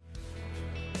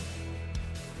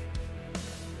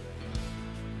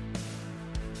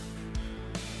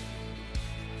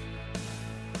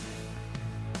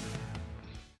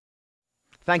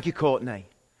 Thank you, Courtney.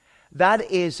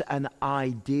 That is an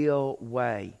ideal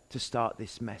way to start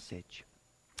this message.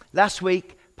 Last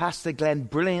week, Pastor Glenn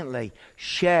brilliantly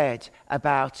shared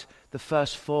about the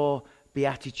first 4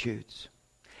 Beatitudes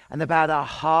and about our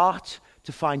heart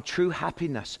to find true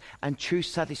happiness and true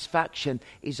satisfaction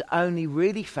is only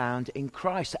really found in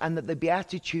Christ, and that the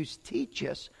Beatitudes teach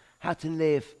us how to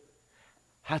live,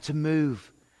 how to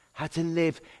move, how to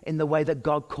live in the way that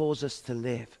God calls us to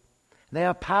live. They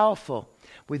are powerful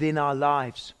within our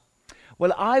lives.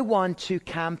 Well, I want to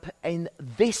camp in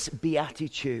this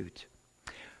beatitude.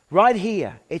 Right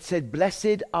here, it said,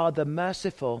 blessed are the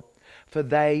merciful, for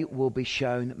they will be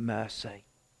shown mercy.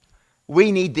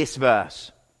 We need this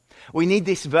verse. We need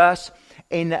this verse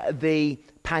in the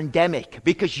pandemic,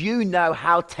 because you know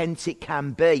how tense it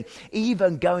can be.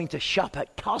 Even going to shop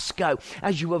at Costco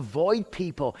as you avoid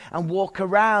people and walk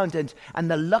around,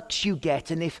 and the looks you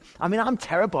get. And I'm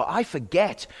terrible. I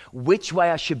forget which way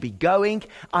I should be going.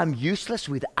 I'm useless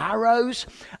with arrows,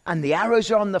 and the arrows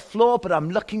are on the floor, but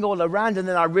I'm looking all around, and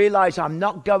then I realize I'm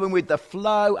not going with the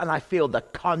flow, and I feel the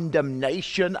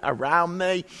condemnation around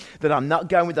me that I'm not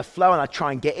going with the flow, and I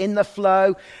try and get in the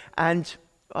flow, and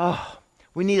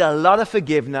we need a lot of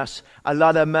forgiveness, a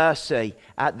lot of mercy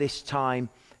at this time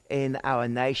in our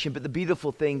nation. But the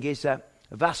beautiful thing is that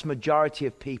a vast majority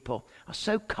of people are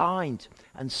so kind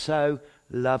and so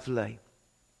lovely.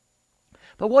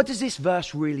 But what does this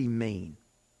verse really mean?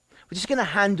 We're just going to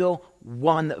handle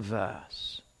one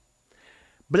verse.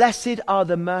 Blessed are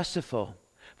the merciful,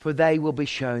 for they will be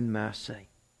shown mercy.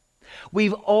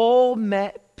 We've all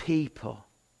met people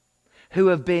who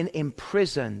have been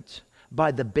imprisoned by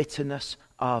the bitterness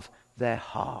of their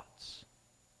hearts.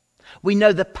 We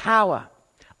know the power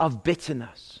of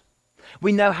bitterness.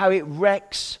 We know how it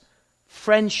wrecks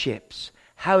friendships,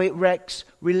 how it wrecks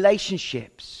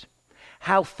relationships,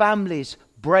 how families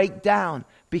break down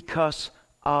because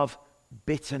of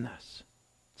bitterness.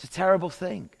 It's a terrible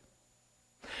thing.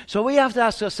 So we have to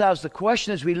ask ourselves the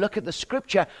question as we look at the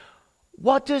scripture,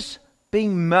 what does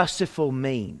being merciful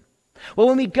mean? Well,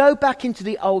 when we go back into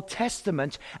the Old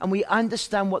Testament and we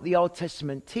understand what the Old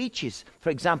Testament teaches, for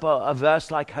example, a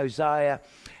verse like Hosea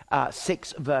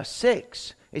 6 verse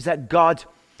 6 is that God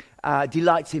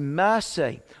delights in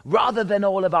mercy rather than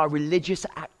all of our religious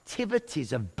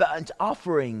activities of burnt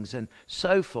offerings and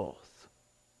so forth.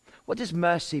 What does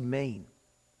mercy mean?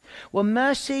 Well,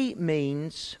 mercy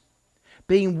means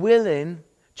being willing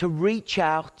to reach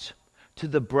out to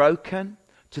the broken,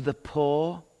 to the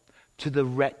poor, to the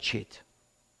wretched,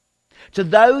 to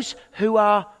those who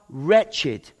are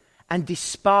wretched and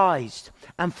despised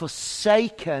and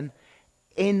forsaken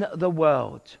in the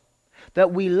world,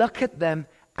 that we look at them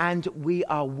and we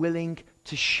are willing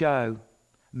to show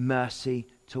mercy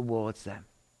towards them.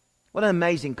 What an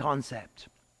amazing concept.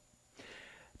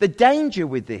 The danger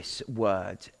with this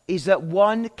word is that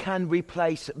one can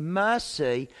replace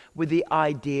mercy with the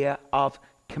idea of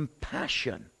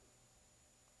compassion.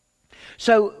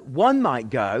 So one might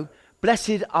go,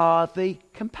 blessed are the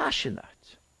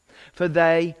compassionate, for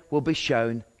they will be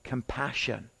shown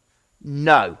compassion.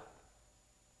 No.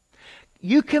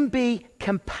 You can be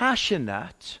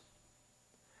compassionate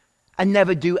and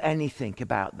never do anything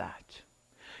about that.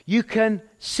 You can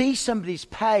see somebody's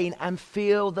pain and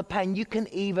feel the pain. You can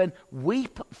even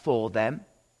weep for them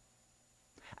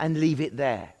and leave it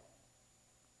there.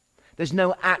 There's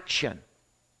no action.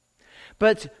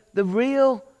 But the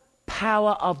real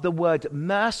power of the word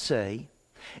mercy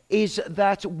is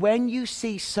that when you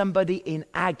see somebody in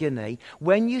agony,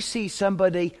 when you see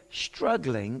somebody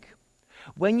struggling,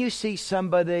 when you see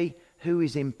somebody who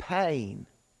is in pain,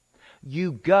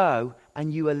 you go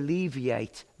and you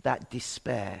alleviate that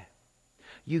despair.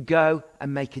 you go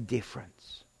and make a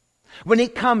difference. When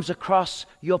it comes across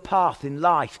your path in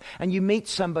life and you meet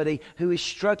somebody who is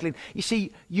struggling, you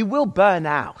see, you will burn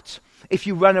out if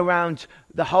you run around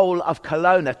the whole of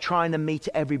Kelowna trying to meet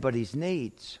everybody's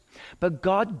needs. But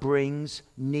God brings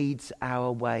needs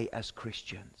our way as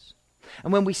Christians.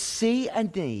 And when we see a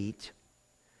need,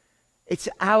 it's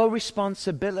our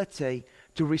responsibility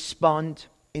to respond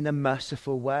in a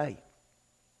merciful way.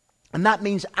 And that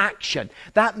means action.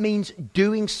 That means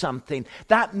doing something.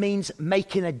 That means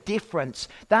making a difference.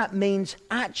 That means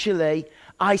actually,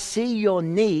 I see your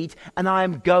need and I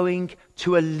am going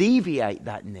to alleviate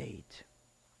that need.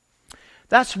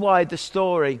 That's why the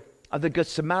story of the Good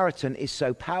Samaritan is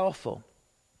so powerful.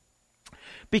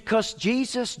 Because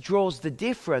Jesus draws the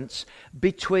difference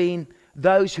between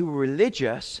those who were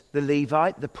religious, the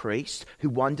Levite, the priest, who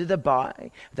wandered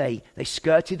by, they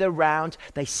skirted around,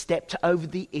 they stepped over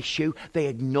the issue, they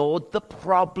ignored the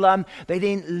problem, they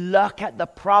didn't look at the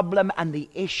problem and the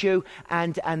issue,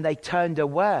 and they turned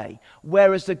away.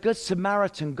 Whereas the Good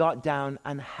Samaritan got down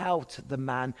and helped the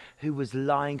man who was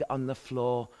lying on the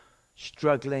floor,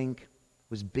 struggling,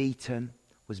 was beaten,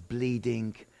 was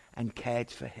bleeding, and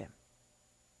cared for him.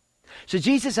 So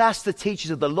Jesus asked the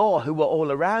teachers of the law who were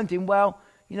all around him, well,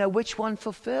 which one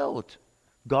fulfilled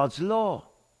God's law?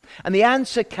 And the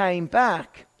answer came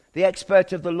back. The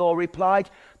expert of the law replied,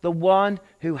 the one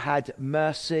who had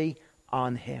mercy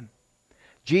on him.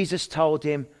 Jesus told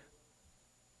him,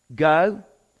 go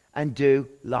and do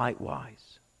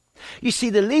likewise. You see,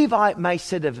 the Levite may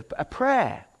said a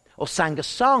prayer or sang a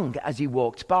song as he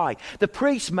walked by. The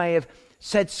priest may have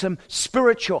said some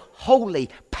spiritual, holy,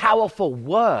 powerful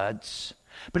words.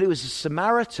 But it was a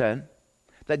Samaritan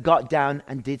that got down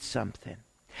and did something.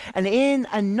 And in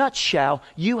a nutshell,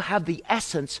 you have the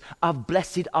essence of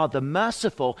blessed are the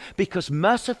merciful, because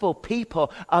merciful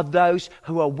people are those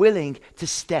who are willing to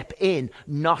step in,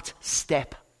 not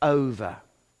step over.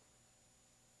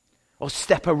 Or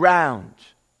step around.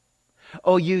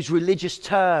 Or use religious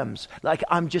terms like,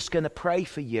 I'm just going to pray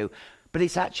for you. But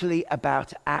it's actually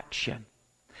about action.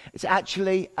 It's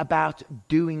actually about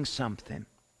doing something.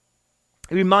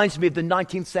 It reminds me of the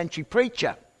 19th century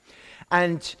preacher.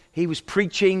 And he was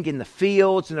preaching in the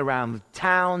fields and around the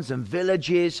towns and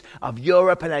villages of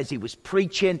Europe. And as he was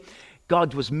preaching,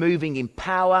 God was moving in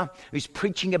power. He was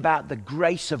preaching about the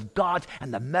grace of God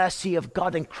and the mercy of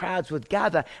God, and crowds would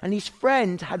gather. And his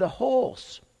friend had a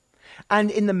horse.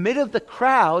 And in the middle of the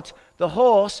crowd, the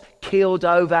horse keeled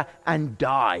over and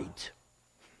died.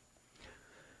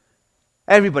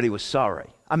 Everybody was sorry.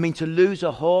 I mean, to lose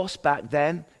a horse back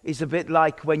then is a bit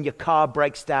like when your car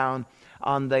breaks down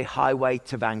on the highway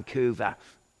to Vancouver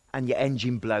and your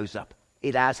engine blows up.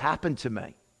 It has happened to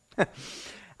me.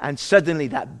 And suddenly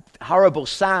that horrible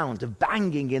sound of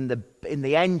banging in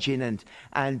the engine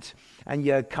and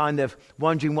you're kind of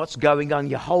wondering what's going on.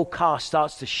 Your whole car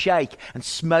starts to shake and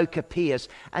smoke appears.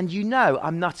 And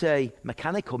I'm not a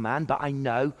mechanical man, but I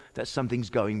know that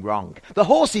something's going wrong. The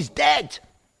horse is dead.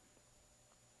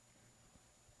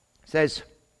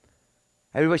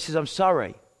 Everybody says, I'm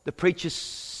sorry. The preacher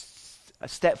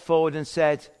stepped forward and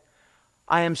said,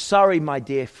 I am sorry, my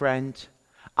dear friend.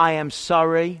 I am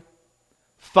sorry.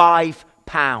 £5.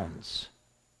 What does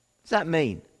that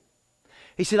mean?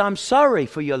 He said, I'm sorry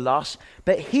for your loss,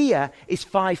 but here is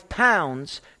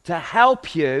 £5 to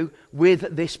help you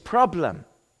with this problem.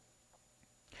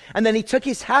 And then he took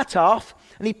his hat off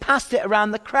and he passed it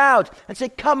around the crowd and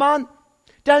said, come on,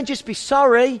 don't just be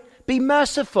sorry. Be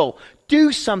merciful.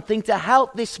 Do something to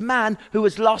help this man who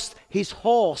has lost his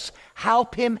horse.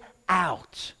 Help him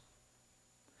out.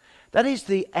 That is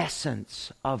the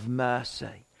essence of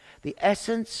mercy. The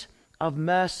essence of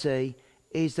mercy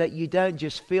is that you don't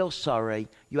just feel sorry,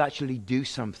 you actually do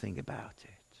something about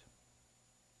it.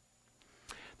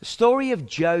 The story of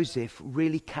Joseph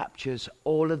really captures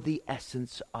all of the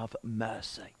essence of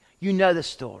mercy. You know the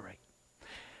story.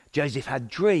 Joseph had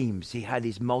dreams. He had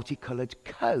his multicolored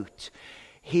coat.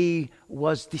 He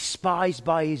was despised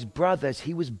by his brothers.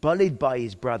 He was bullied by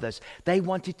his brothers. They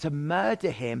wanted to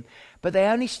murder him, but they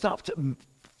only stopped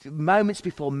moments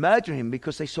before murdering him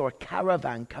because they saw a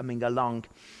caravan coming along.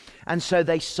 And so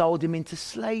they sold him into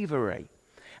slavery.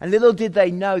 And little did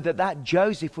they know that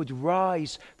Joseph would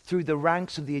rise through the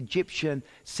ranks of the Egyptian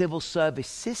civil service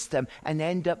system and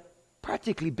end up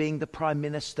practically being the prime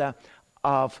minister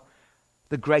of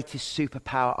the greatest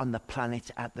superpower on the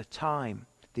planet at the time,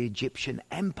 the Egyptian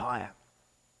Empire.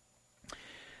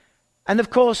 And of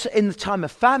course, in the time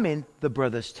of famine, the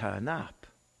brothers turn up.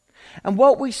 And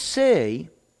what we see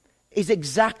is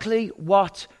exactly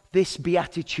what this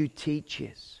beatitude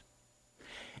teaches.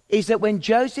 is that when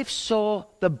Joseph saw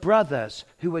the brothers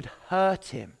who had hurt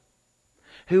him,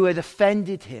 who had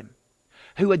offended him,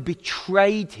 who had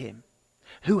betrayed him,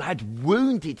 who had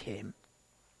wounded him,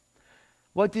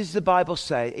 what does the Bible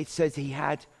say? It says he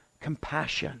had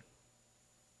compassion.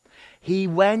 He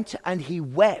went and he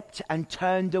wept and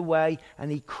turned away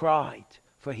and he cried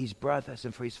for his brothers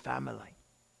and for his family.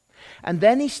 And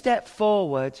then he stepped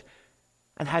forward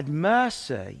and had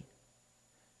mercy.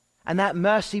 And that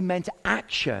mercy meant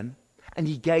action. And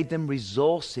he gave them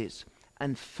resources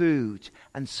and food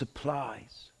and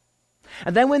supplies.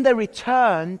 And then when they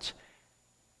returned,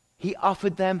 he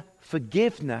offered them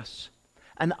forgiveness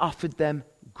and offered them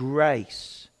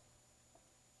grace.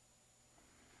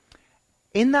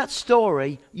 In that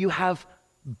story, you have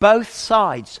both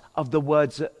sides of the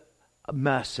words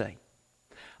mercy.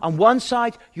 On one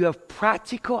side, you have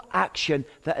practical action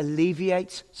that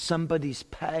alleviates somebody's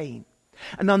pain.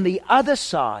 And on the other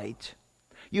side,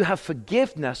 you have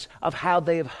forgiveness of how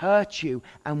they have hurt you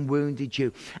and wounded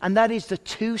you. And that is the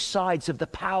two sides of the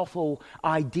powerful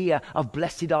idea of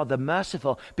blessed are the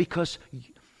merciful, because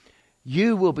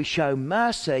you will be shown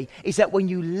mercy, is that when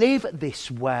you live this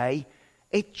way,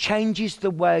 it changes the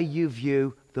way you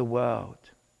view the world.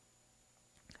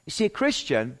 You see, a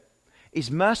Christian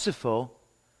is merciful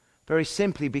very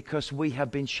simply because we have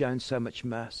been shown so much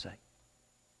mercy.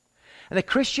 And a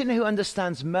Christian who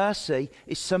understands mercy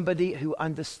is somebody who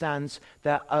understands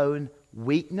their own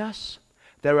weakness,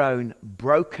 their own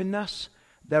brokenness,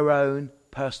 their own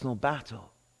personal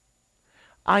battle.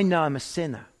 I know I'm a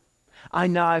sinner. I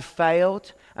know I've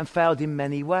failed and failed in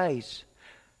many ways.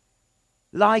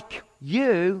 Like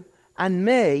you and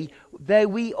me,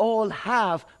 we all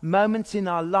have moments in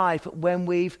our life when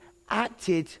we've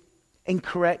acted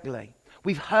incorrectly.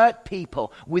 We've hurt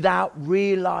people without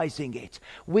realizing it.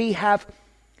 We have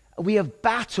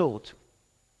battled,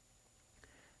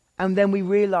 and then we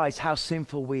realize how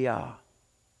sinful we are.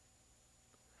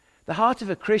 The heart of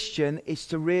a Christian is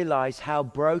to realize how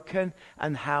broken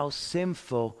and how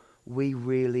sinful we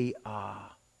really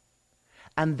are.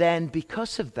 And then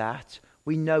because of that,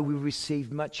 we know we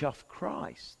receive much of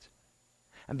Christ.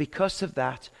 And because of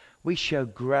that, we show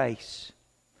grace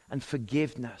and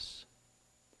forgiveness.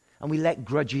 And we let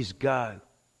grudges go.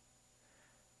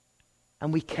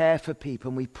 And we care for people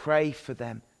and we pray for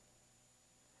them.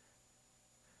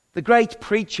 The great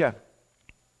preacher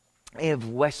of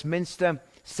Westminster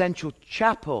Central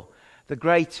Chapel, the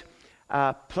great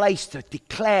place to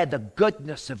declare the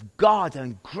goodness of God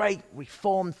and great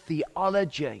Reformed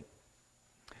theology,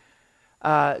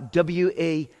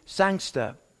 W.E.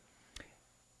 Sangster,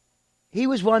 he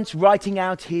was once writing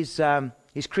out his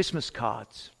Christmas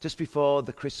cards just before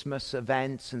the Christmas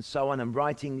events and so on, and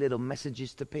writing little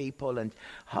messages to people and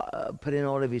putting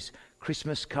all of his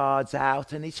Christmas cards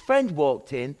out. And his friend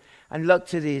walked in and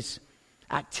looked at his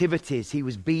activities. He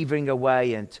was beavering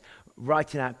away and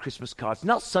writing out Christmas cards.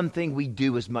 Not something we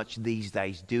do as much these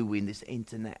days, do we, in this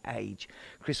internet age,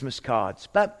 Christmas cards.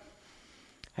 But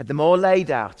had them all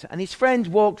laid out. And his friend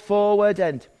walked forward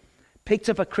and picked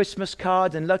up a Christmas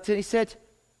card and looked at it. He said,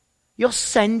 "You're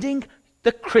sending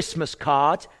the Christmas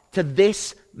card to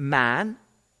this man?"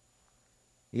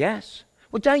 "Yes."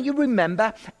 "Well, don't you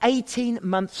remember 18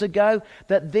 months ago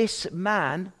that this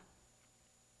man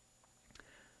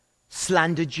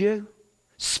slandered you,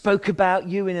 spoke about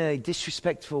you in a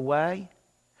disrespectful way,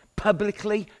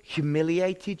 publicly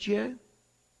humiliated you?"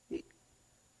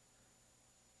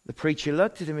 The preacher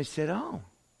looked at him and said, "Oh,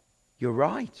 you're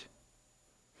right."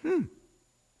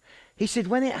 He said,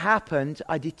 "When it happened,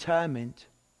 I determined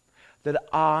that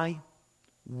I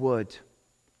would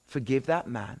forgive that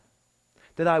man,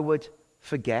 that I would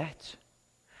forget,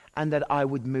 and that I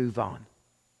would move on.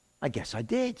 I guess I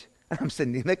did. And I'm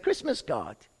sending him a Christmas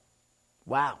card."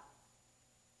 Wow.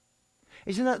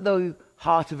 Isn't that the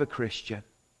heart of a Christian?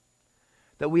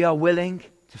 That we are willing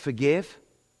to forgive,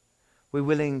 we're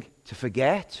willing to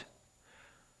forget,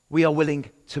 we are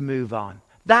willing to move on.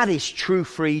 That is true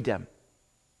freedom.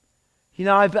 You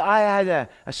know, I had an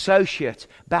associate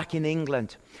back in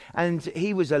England, and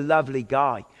he was a lovely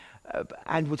guy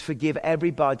and would forgive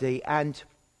everybody. And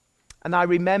I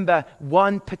remember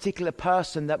one particular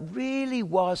person that really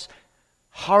was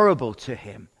horrible to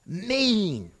him,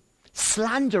 mean,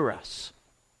 slanderous.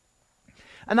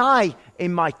 And I,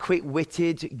 in my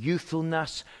quick-witted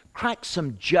youthfulness, cracked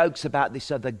some jokes about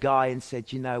this other guy and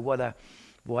said, "You know,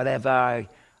 whatever,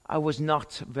 I was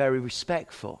not very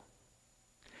respectful."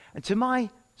 And to my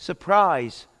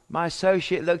surprise, my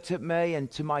associate looked at me,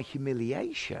 and to my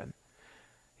humiliation,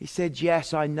 he said,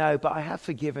 "Yes, I know, but I have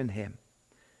forgiven him."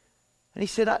 And he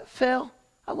said, "Phil,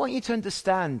 I want you to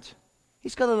understand,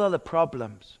 he's got a lot of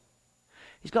problems.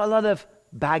 He's got a lot of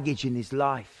baggage in his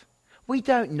life. We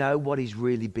don't know what he's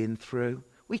really been through.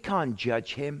 We can't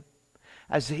judge him.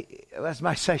 As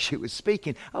my associate was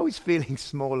speaking, I was feeling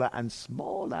smaller and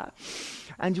smaller.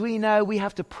 And we know we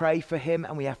have to pray for him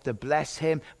and we have to bless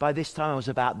him. By this time I was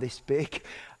about this big.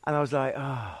 And I was like,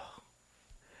 oh,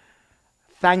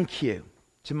 thank you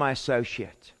to my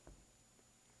associate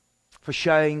for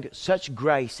showing such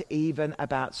grace even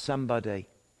about somebody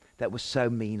that was so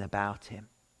mean about him.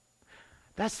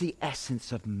 That's the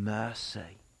essence of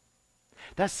mercy.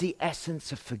 That's the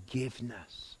essence of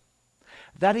forgiveness.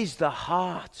 That is the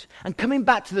heart. And coming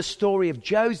back to the story of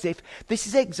Joseph, this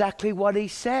is exactly what he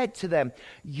said to them.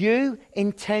 You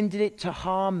intended it to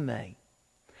harm me,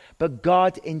 but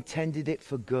God intended it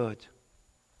for good.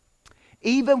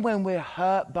 Even when we're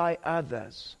hurt by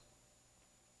others,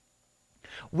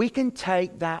 we can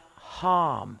take that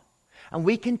harm and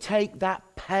we can take that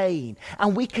pain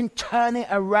and we can turn it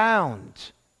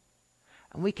around.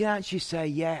 And we can actually say,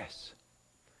 yes,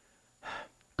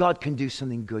 God can do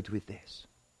something good with this.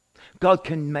 God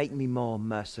can make me more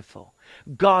merciful.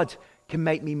 God can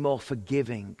make me more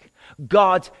forgiving.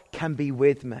 God can be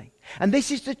with me. And this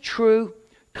is the true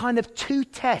kind of two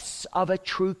tests of a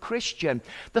true Christian.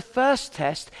 The first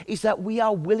test is that we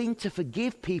are willing to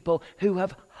forgive people who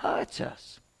have hurt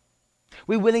us.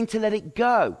 We're willing to let it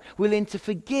go. We're willing to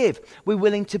forgive. We're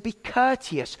willing to be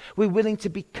courteous. We're willing to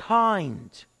be kind.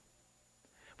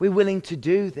 We're willing to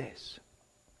do this.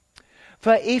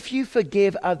 For if you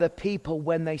forgive other people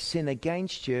when they sin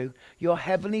against you, your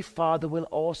heavenly Father will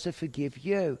also forgive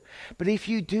you. But if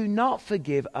you do not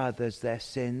forgive others their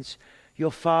sins,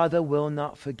 your Father will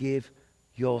not forgive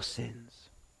your sins.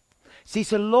 See,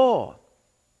 it's a law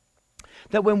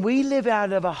that when we live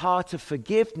out of a heart of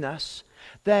forgiveness,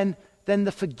 then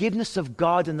the forgiveness of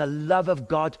God and the love of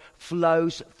God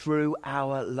flows through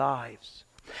our lives.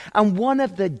 And one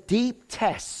of the deep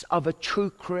tests of a true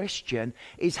Christian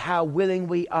is how willing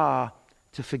we are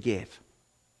to forgive.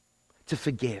 To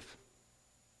forgive.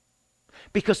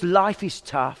 Because life is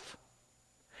tough.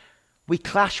 We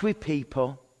clash with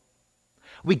people.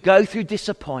 We go through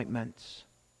disappointments.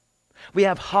 We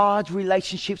have hard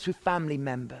relationships with family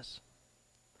members.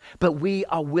 But we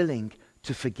are willing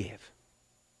to forgive.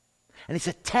 And it's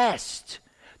a test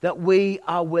that we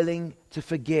are willing to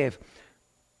forgive.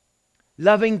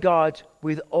 Loving God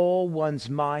with all one's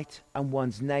might and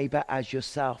one's neighbor as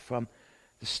yourself, from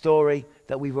the story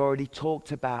that we've already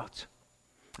talked about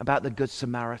the Good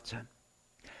Samaritan.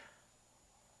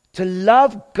 To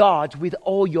love God with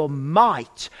all your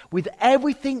might, with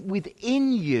everything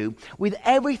within you, with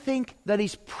everything that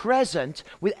is present,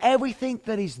 with everything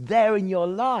that is there in your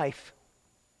life,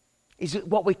 is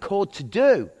what we're called to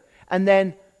do. And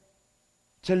then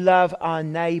to love our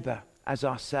neighbor as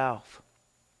ourselves.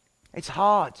 It's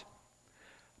hard,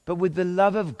 but with the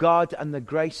love of God and the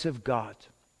grace of God.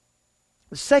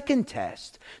 The second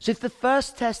test, so if the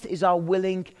first test is our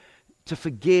willing to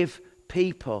forgive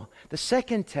people, the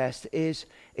second test is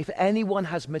if anyone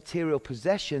has material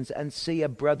possessions and see a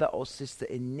brother or sister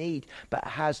in need but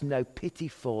has no pity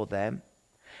for them,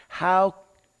 how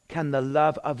can the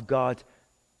love of God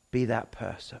be that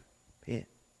person? Yeah.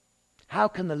 How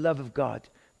can the love of God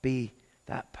be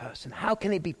that person? How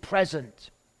can it be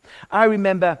present? I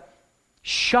remember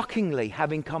shockingly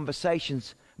having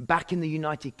conversations back in the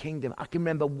United Kingdom. I can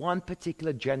remember one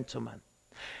particular gentleman.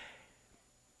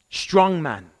 Strong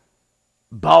man.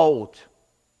 Bold.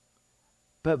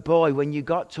 But boy, when you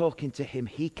got talking to him,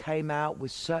 he came out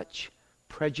with such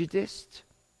prejudiced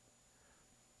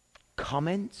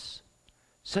comments,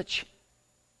 such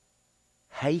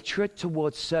hatred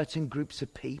towards certain groups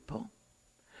of people,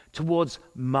 towards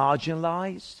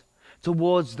marginalized,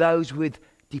 towards those with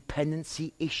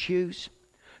dependency issues,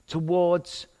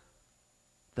 towards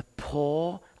the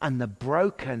poor and the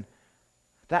broken,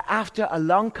 that after a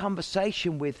long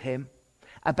conversation with him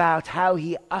about how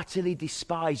he utterly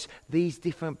despised these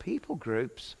different people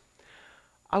groups,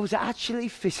 I was actually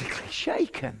physically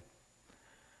shaken.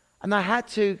 And I had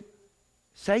to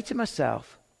say to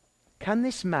myself, can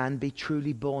this man be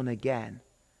truly born again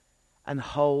and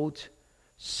hold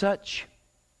such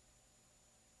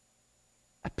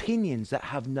opinions that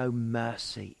have no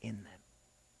mercy in them?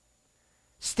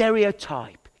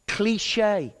 Stereotype,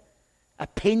 cliche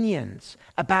opinions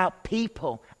about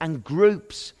people and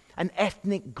groups and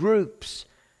ethnic groups.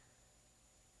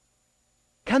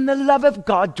 Can the love of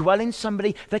God dwell in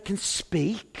somebody that can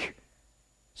speak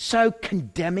so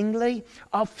condemningly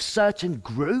of certain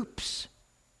groups?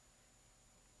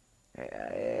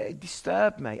 It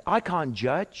disturbed me. I can't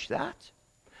judge that.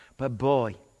 But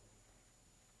boy,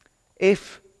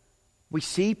 if we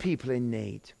see people in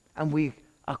need and we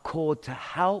are called to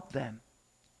help them.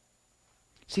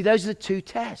 See, those are the two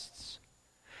tests.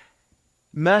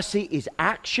 Mercy is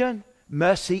action.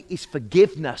 Mercy is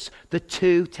forgiveness. The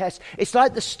two tests. It's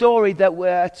like the story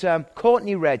that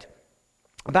Courtney read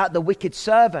about the wicked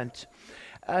servant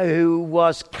who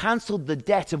was cancelled the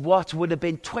debt of what would have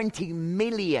been $20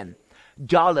 million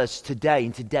today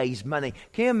in today's money.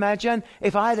 Can you imagine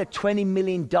if I had a $20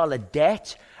 million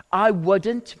debt, I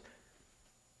wouldn't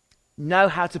know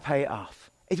how to pay it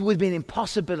off. It would be an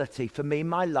impossibility for me in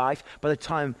my life by the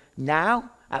time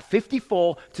now, at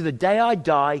 54, to the day I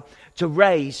die, to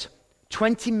raise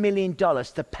 $20 million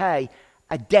to pay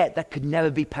a debt that could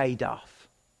never be paid off.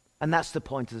 And that's the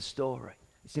point of the story.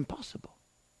 It's impossible.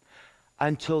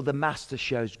 Until the Master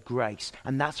shows grace.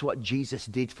 And that's what Jesus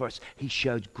did for us. He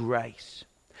showed grace.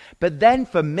 But then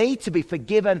for me to be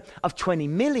forgiven of 20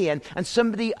 million and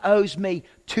somebody owes me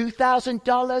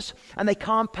 $2,000 and they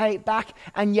can't pay it back,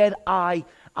 and yet I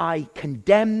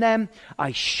condemn them,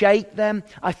 I shake them,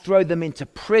 I throw them into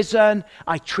prison,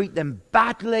 I treat them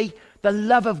badly, the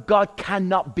love of God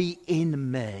cannot be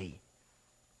in me.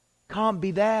 Can't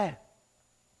be there.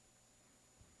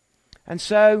 And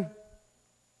so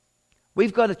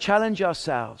we've got to challenge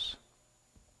ourselves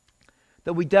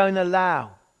that we don't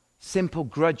allow simple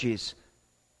grudges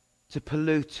to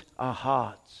pollute our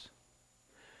hearts.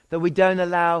 That we don't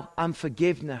allow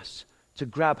unforgiveness to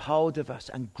grab hold of us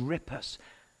and grip us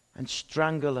and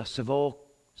strangle us of all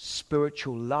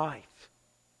spiritual life.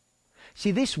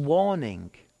 See, this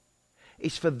warning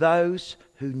is for those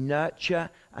who nurture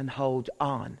and hold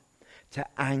on to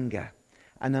anger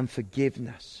and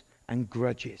unforgiveness and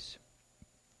grudges.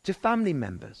 To family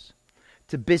members,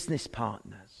 to business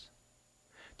partners,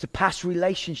 to past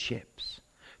relationships,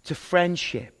 to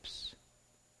friendships.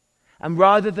 And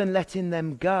rather than letting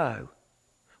them go,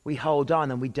 we hold on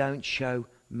and we don't show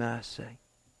mercy.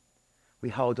 We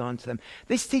hold on to them.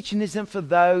 This teaching isn't for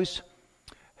those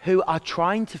who are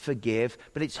trying to forgive,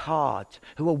 but it's hard,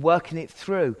 who are working it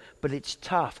through, but it's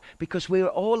tough, because we're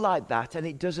all like that, and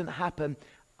it doesn't happen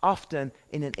often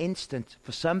in an instant.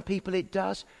 For some people it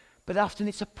does, but often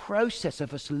it's a process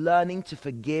of us learning to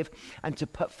forgive and to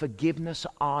put forgiveness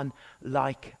on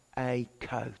like a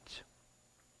coat.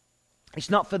 It's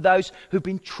not for those who've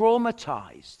been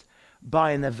traumatized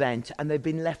by an event and they've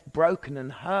been left broken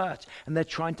and hurt and they're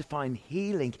trying to find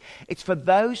healing. It's for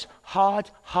those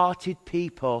hard-hearted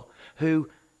people who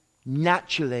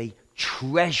naturally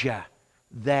treasure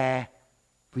their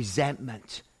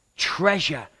resentment,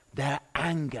 treasure their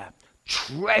anger,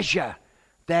 treasure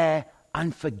their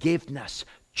unforgiveness,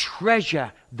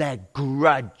 treasure their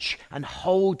grudge and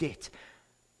hold it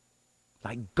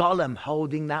like Gollum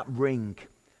holding that ring,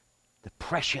 the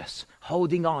precious,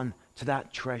 holding on to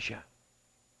that treasure.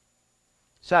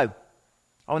 So,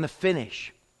 I want to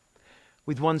finish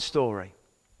with one story.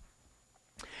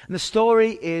 And the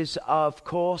story is, of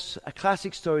course, a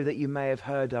classic story that you may have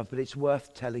heard of, but it's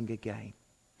worth telling again.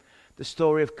 The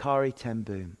story of Corrie ten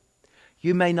Boom.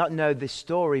 You may not know this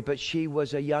story, but she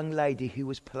was a young lady who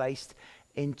was placed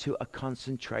into a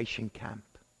concentration camp.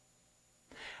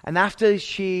 And after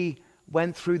she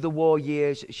went through the war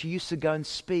years, she used to go and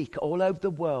speak all over the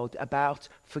world about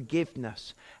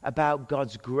forgiveness, about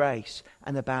God's grace,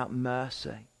 and about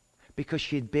mercy, because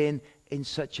she had been in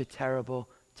such a terrible,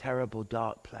 terrible,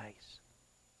 dark place.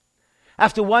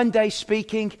 After one day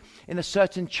speaking in a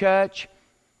certain church,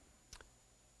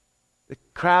 the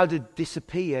crowd had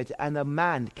disappeared, and a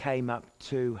man came up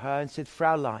to her and said,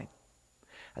 "Fraulein."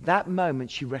 At that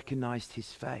moment, she recognized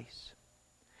his face.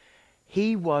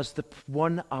 He was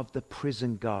one of the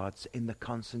prison guards in the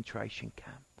concentration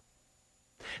camp.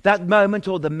 That moment,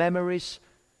 all the memories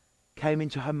came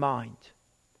into her mind.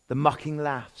 The mocking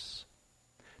laughs,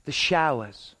 the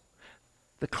showers,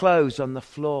 the clothes on the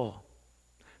floor,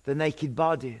 the naked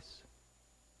bodies,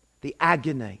 the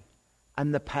agony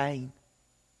and the pain.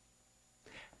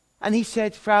 And he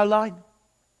said, "Fraulein,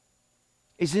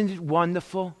 isn't it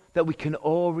wonderful that we can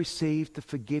all receive the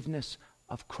forgiveness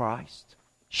of Christ?"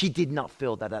 She did not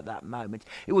feel that at that moment.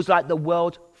 It was like the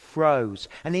world froze.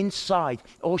 And inside,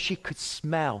 all she could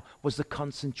smell was the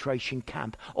concentration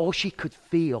camp. All she could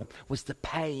feel was the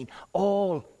pain.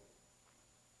 All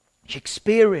she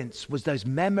experienced was those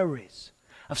memories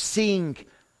of seeing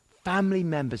family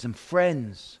members and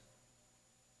friends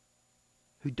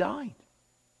who died.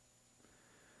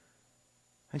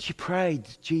 And she prayed,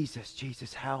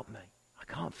 Jesus, help me. I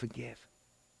can't forgive."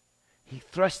 He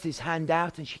thrust his hand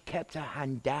out and she kept her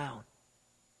hand down.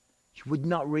 She would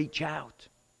not reach out.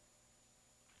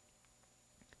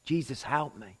 Jesus,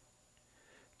 help me.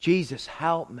 Jesus,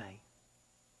 help me.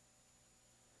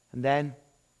 And then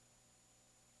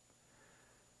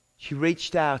she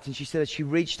reached out, and she said as she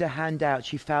reached her hand out,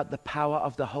 she felt the power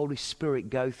of the Holy Spirit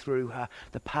go through her,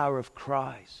 the power of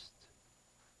Christ.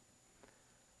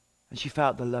 And she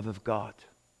felt the love of God.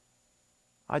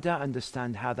 I don't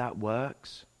understand how that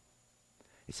works.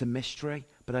 It's a mystery,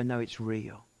 but I know it's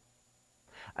real.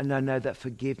 And I know that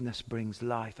forgiveness brings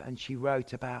life. And she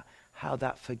wrote about how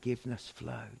that forgiveness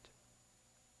flowed.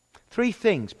 3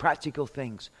 things, practical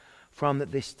things from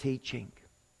this teaching.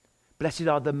 Blessed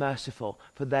are the merciful,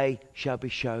 for they shall be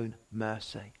shown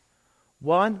mercy.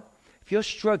 1, if you're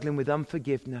struggling with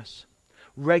unforgiveness,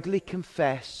 regularly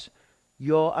confess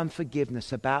your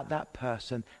unforgiveness about that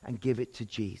person and give it to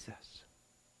Jesus.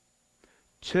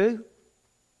 2,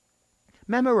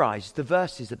 memorize the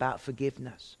verses about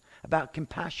forgiveness, about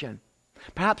compassion.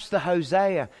 Perhaps the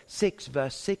Hosea 6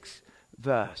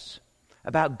 verse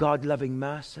about God loving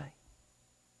mercy.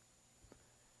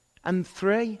 And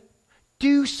 3,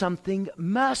 do something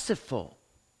merciful.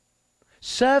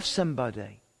 Serve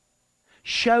somebody.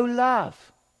 Show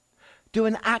love. Do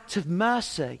an act of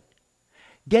mercy.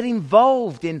 Get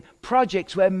involved in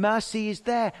projects where mercy is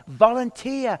there.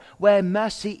 Volunteer where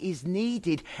mercy is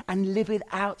needed. And live it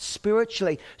out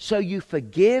spiritually. So you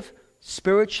forgive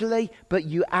spiritually, but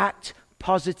you act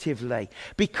positively.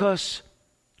 Because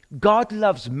God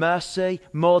loves mercy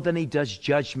more than he does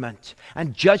judgment.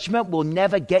 And judgment will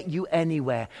never get you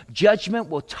anywhere. Judgment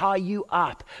will tie you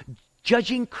up.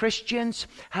 Judging Christians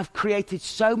have created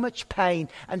so much pain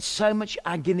and so much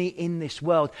agony in this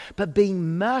world. But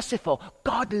being merciful,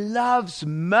 God loves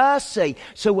mercy.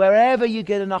 So wherever you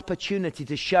get an opportunity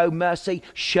to show mercy,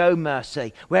 show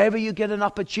mercy. Wherever you get an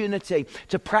opportunity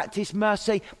to practice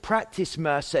mercy, practice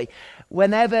mercy.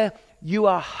 Whenever you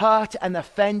are hurt and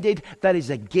offended, that is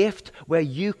a gift where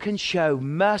you can show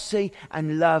mercy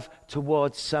and love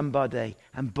towards somebody.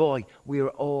 And boy, we are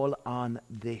all on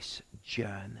this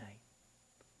journey.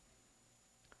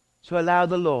 So allow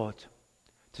the Lord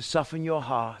to soften your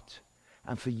heart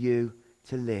and for you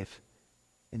to live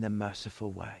in a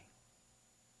merciful way.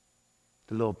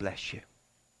 The Lord bless you.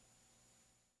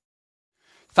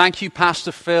 Thank you,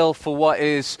 Pastor Phil, for what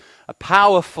is a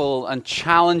powerful and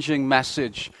challenging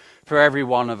message for every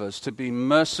one of us. To be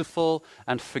merciful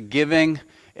and forgiving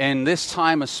in this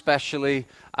time especially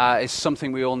is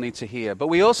something we all need to hear. But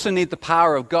we also need the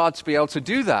power of God to be able to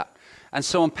do that. And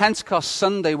so on Pentecost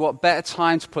Sunday, what better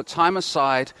time to put time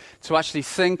aside to actually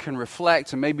think and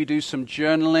reflect and maybe do some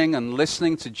journaling and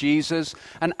listening to Jesus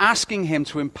and asking him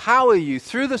to empower you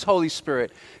through this Holy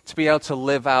Spirit to be able to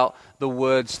live out the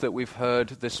words that we've heard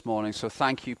this morning. So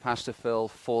thank you, Pastor Phil,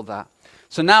 for that.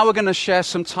 So now we're going to share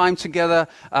some time together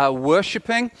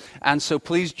worshiping, and so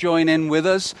please join in with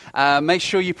us. Make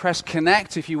sure you press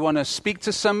connect if you want to speak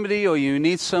to somebody or you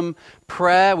need some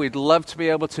prayer. We'd love to be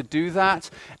able to do that.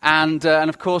 And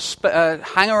of course,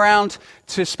 hang around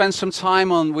to spend some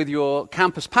time with your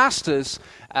campus pastors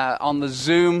on the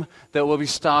Zoom that will be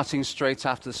starting straight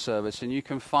after the service. And you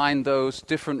can find those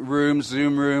different rooms,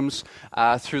 Zoom rooms,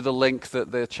 through the link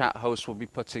that the chat host will be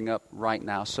putting up right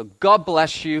now. So God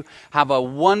bless you. Have a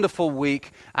wonderful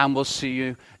week, and we'll see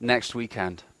you next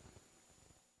weekend.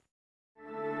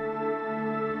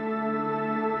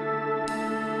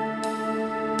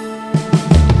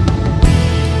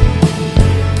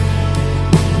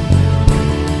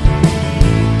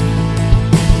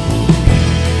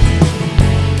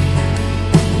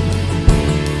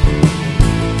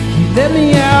 Let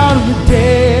me out of the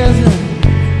desert,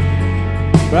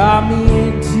 brought me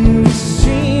into the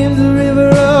streams, the river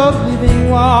of living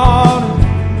water,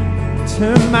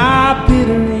 turn my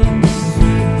bitter into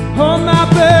sweet, all my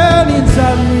burdens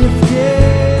are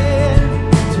lifted,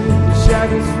 took the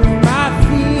shackles from my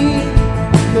feet,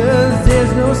 'cause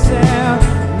there's no sound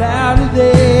louder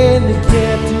than the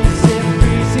captive set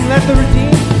free. Sing, let the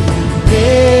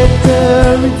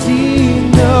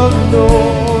redeemed of the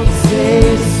Lord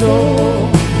say so.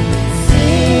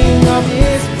 Sing of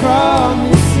his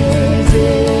promises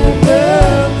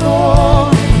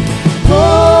evermore.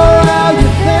 Pour out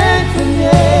your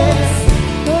thankfulness,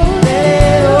 let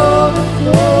it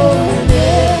overflow.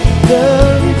 Let the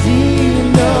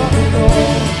redeemed of the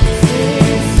Lord say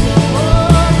so.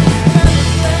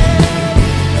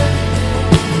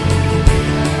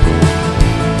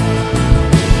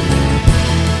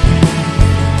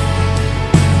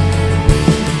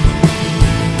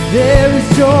 There is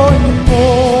joy in the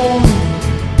morning,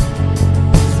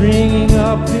 springing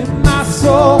up in my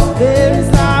soul. There is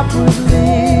life worth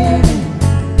living,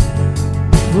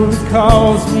 for he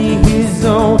calls me his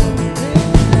own.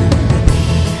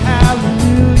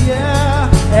 Hallelujah,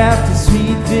 after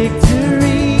sweet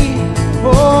victory.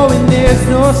 Oh, and there's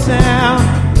no sound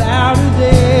louder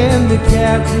than the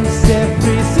Baptist said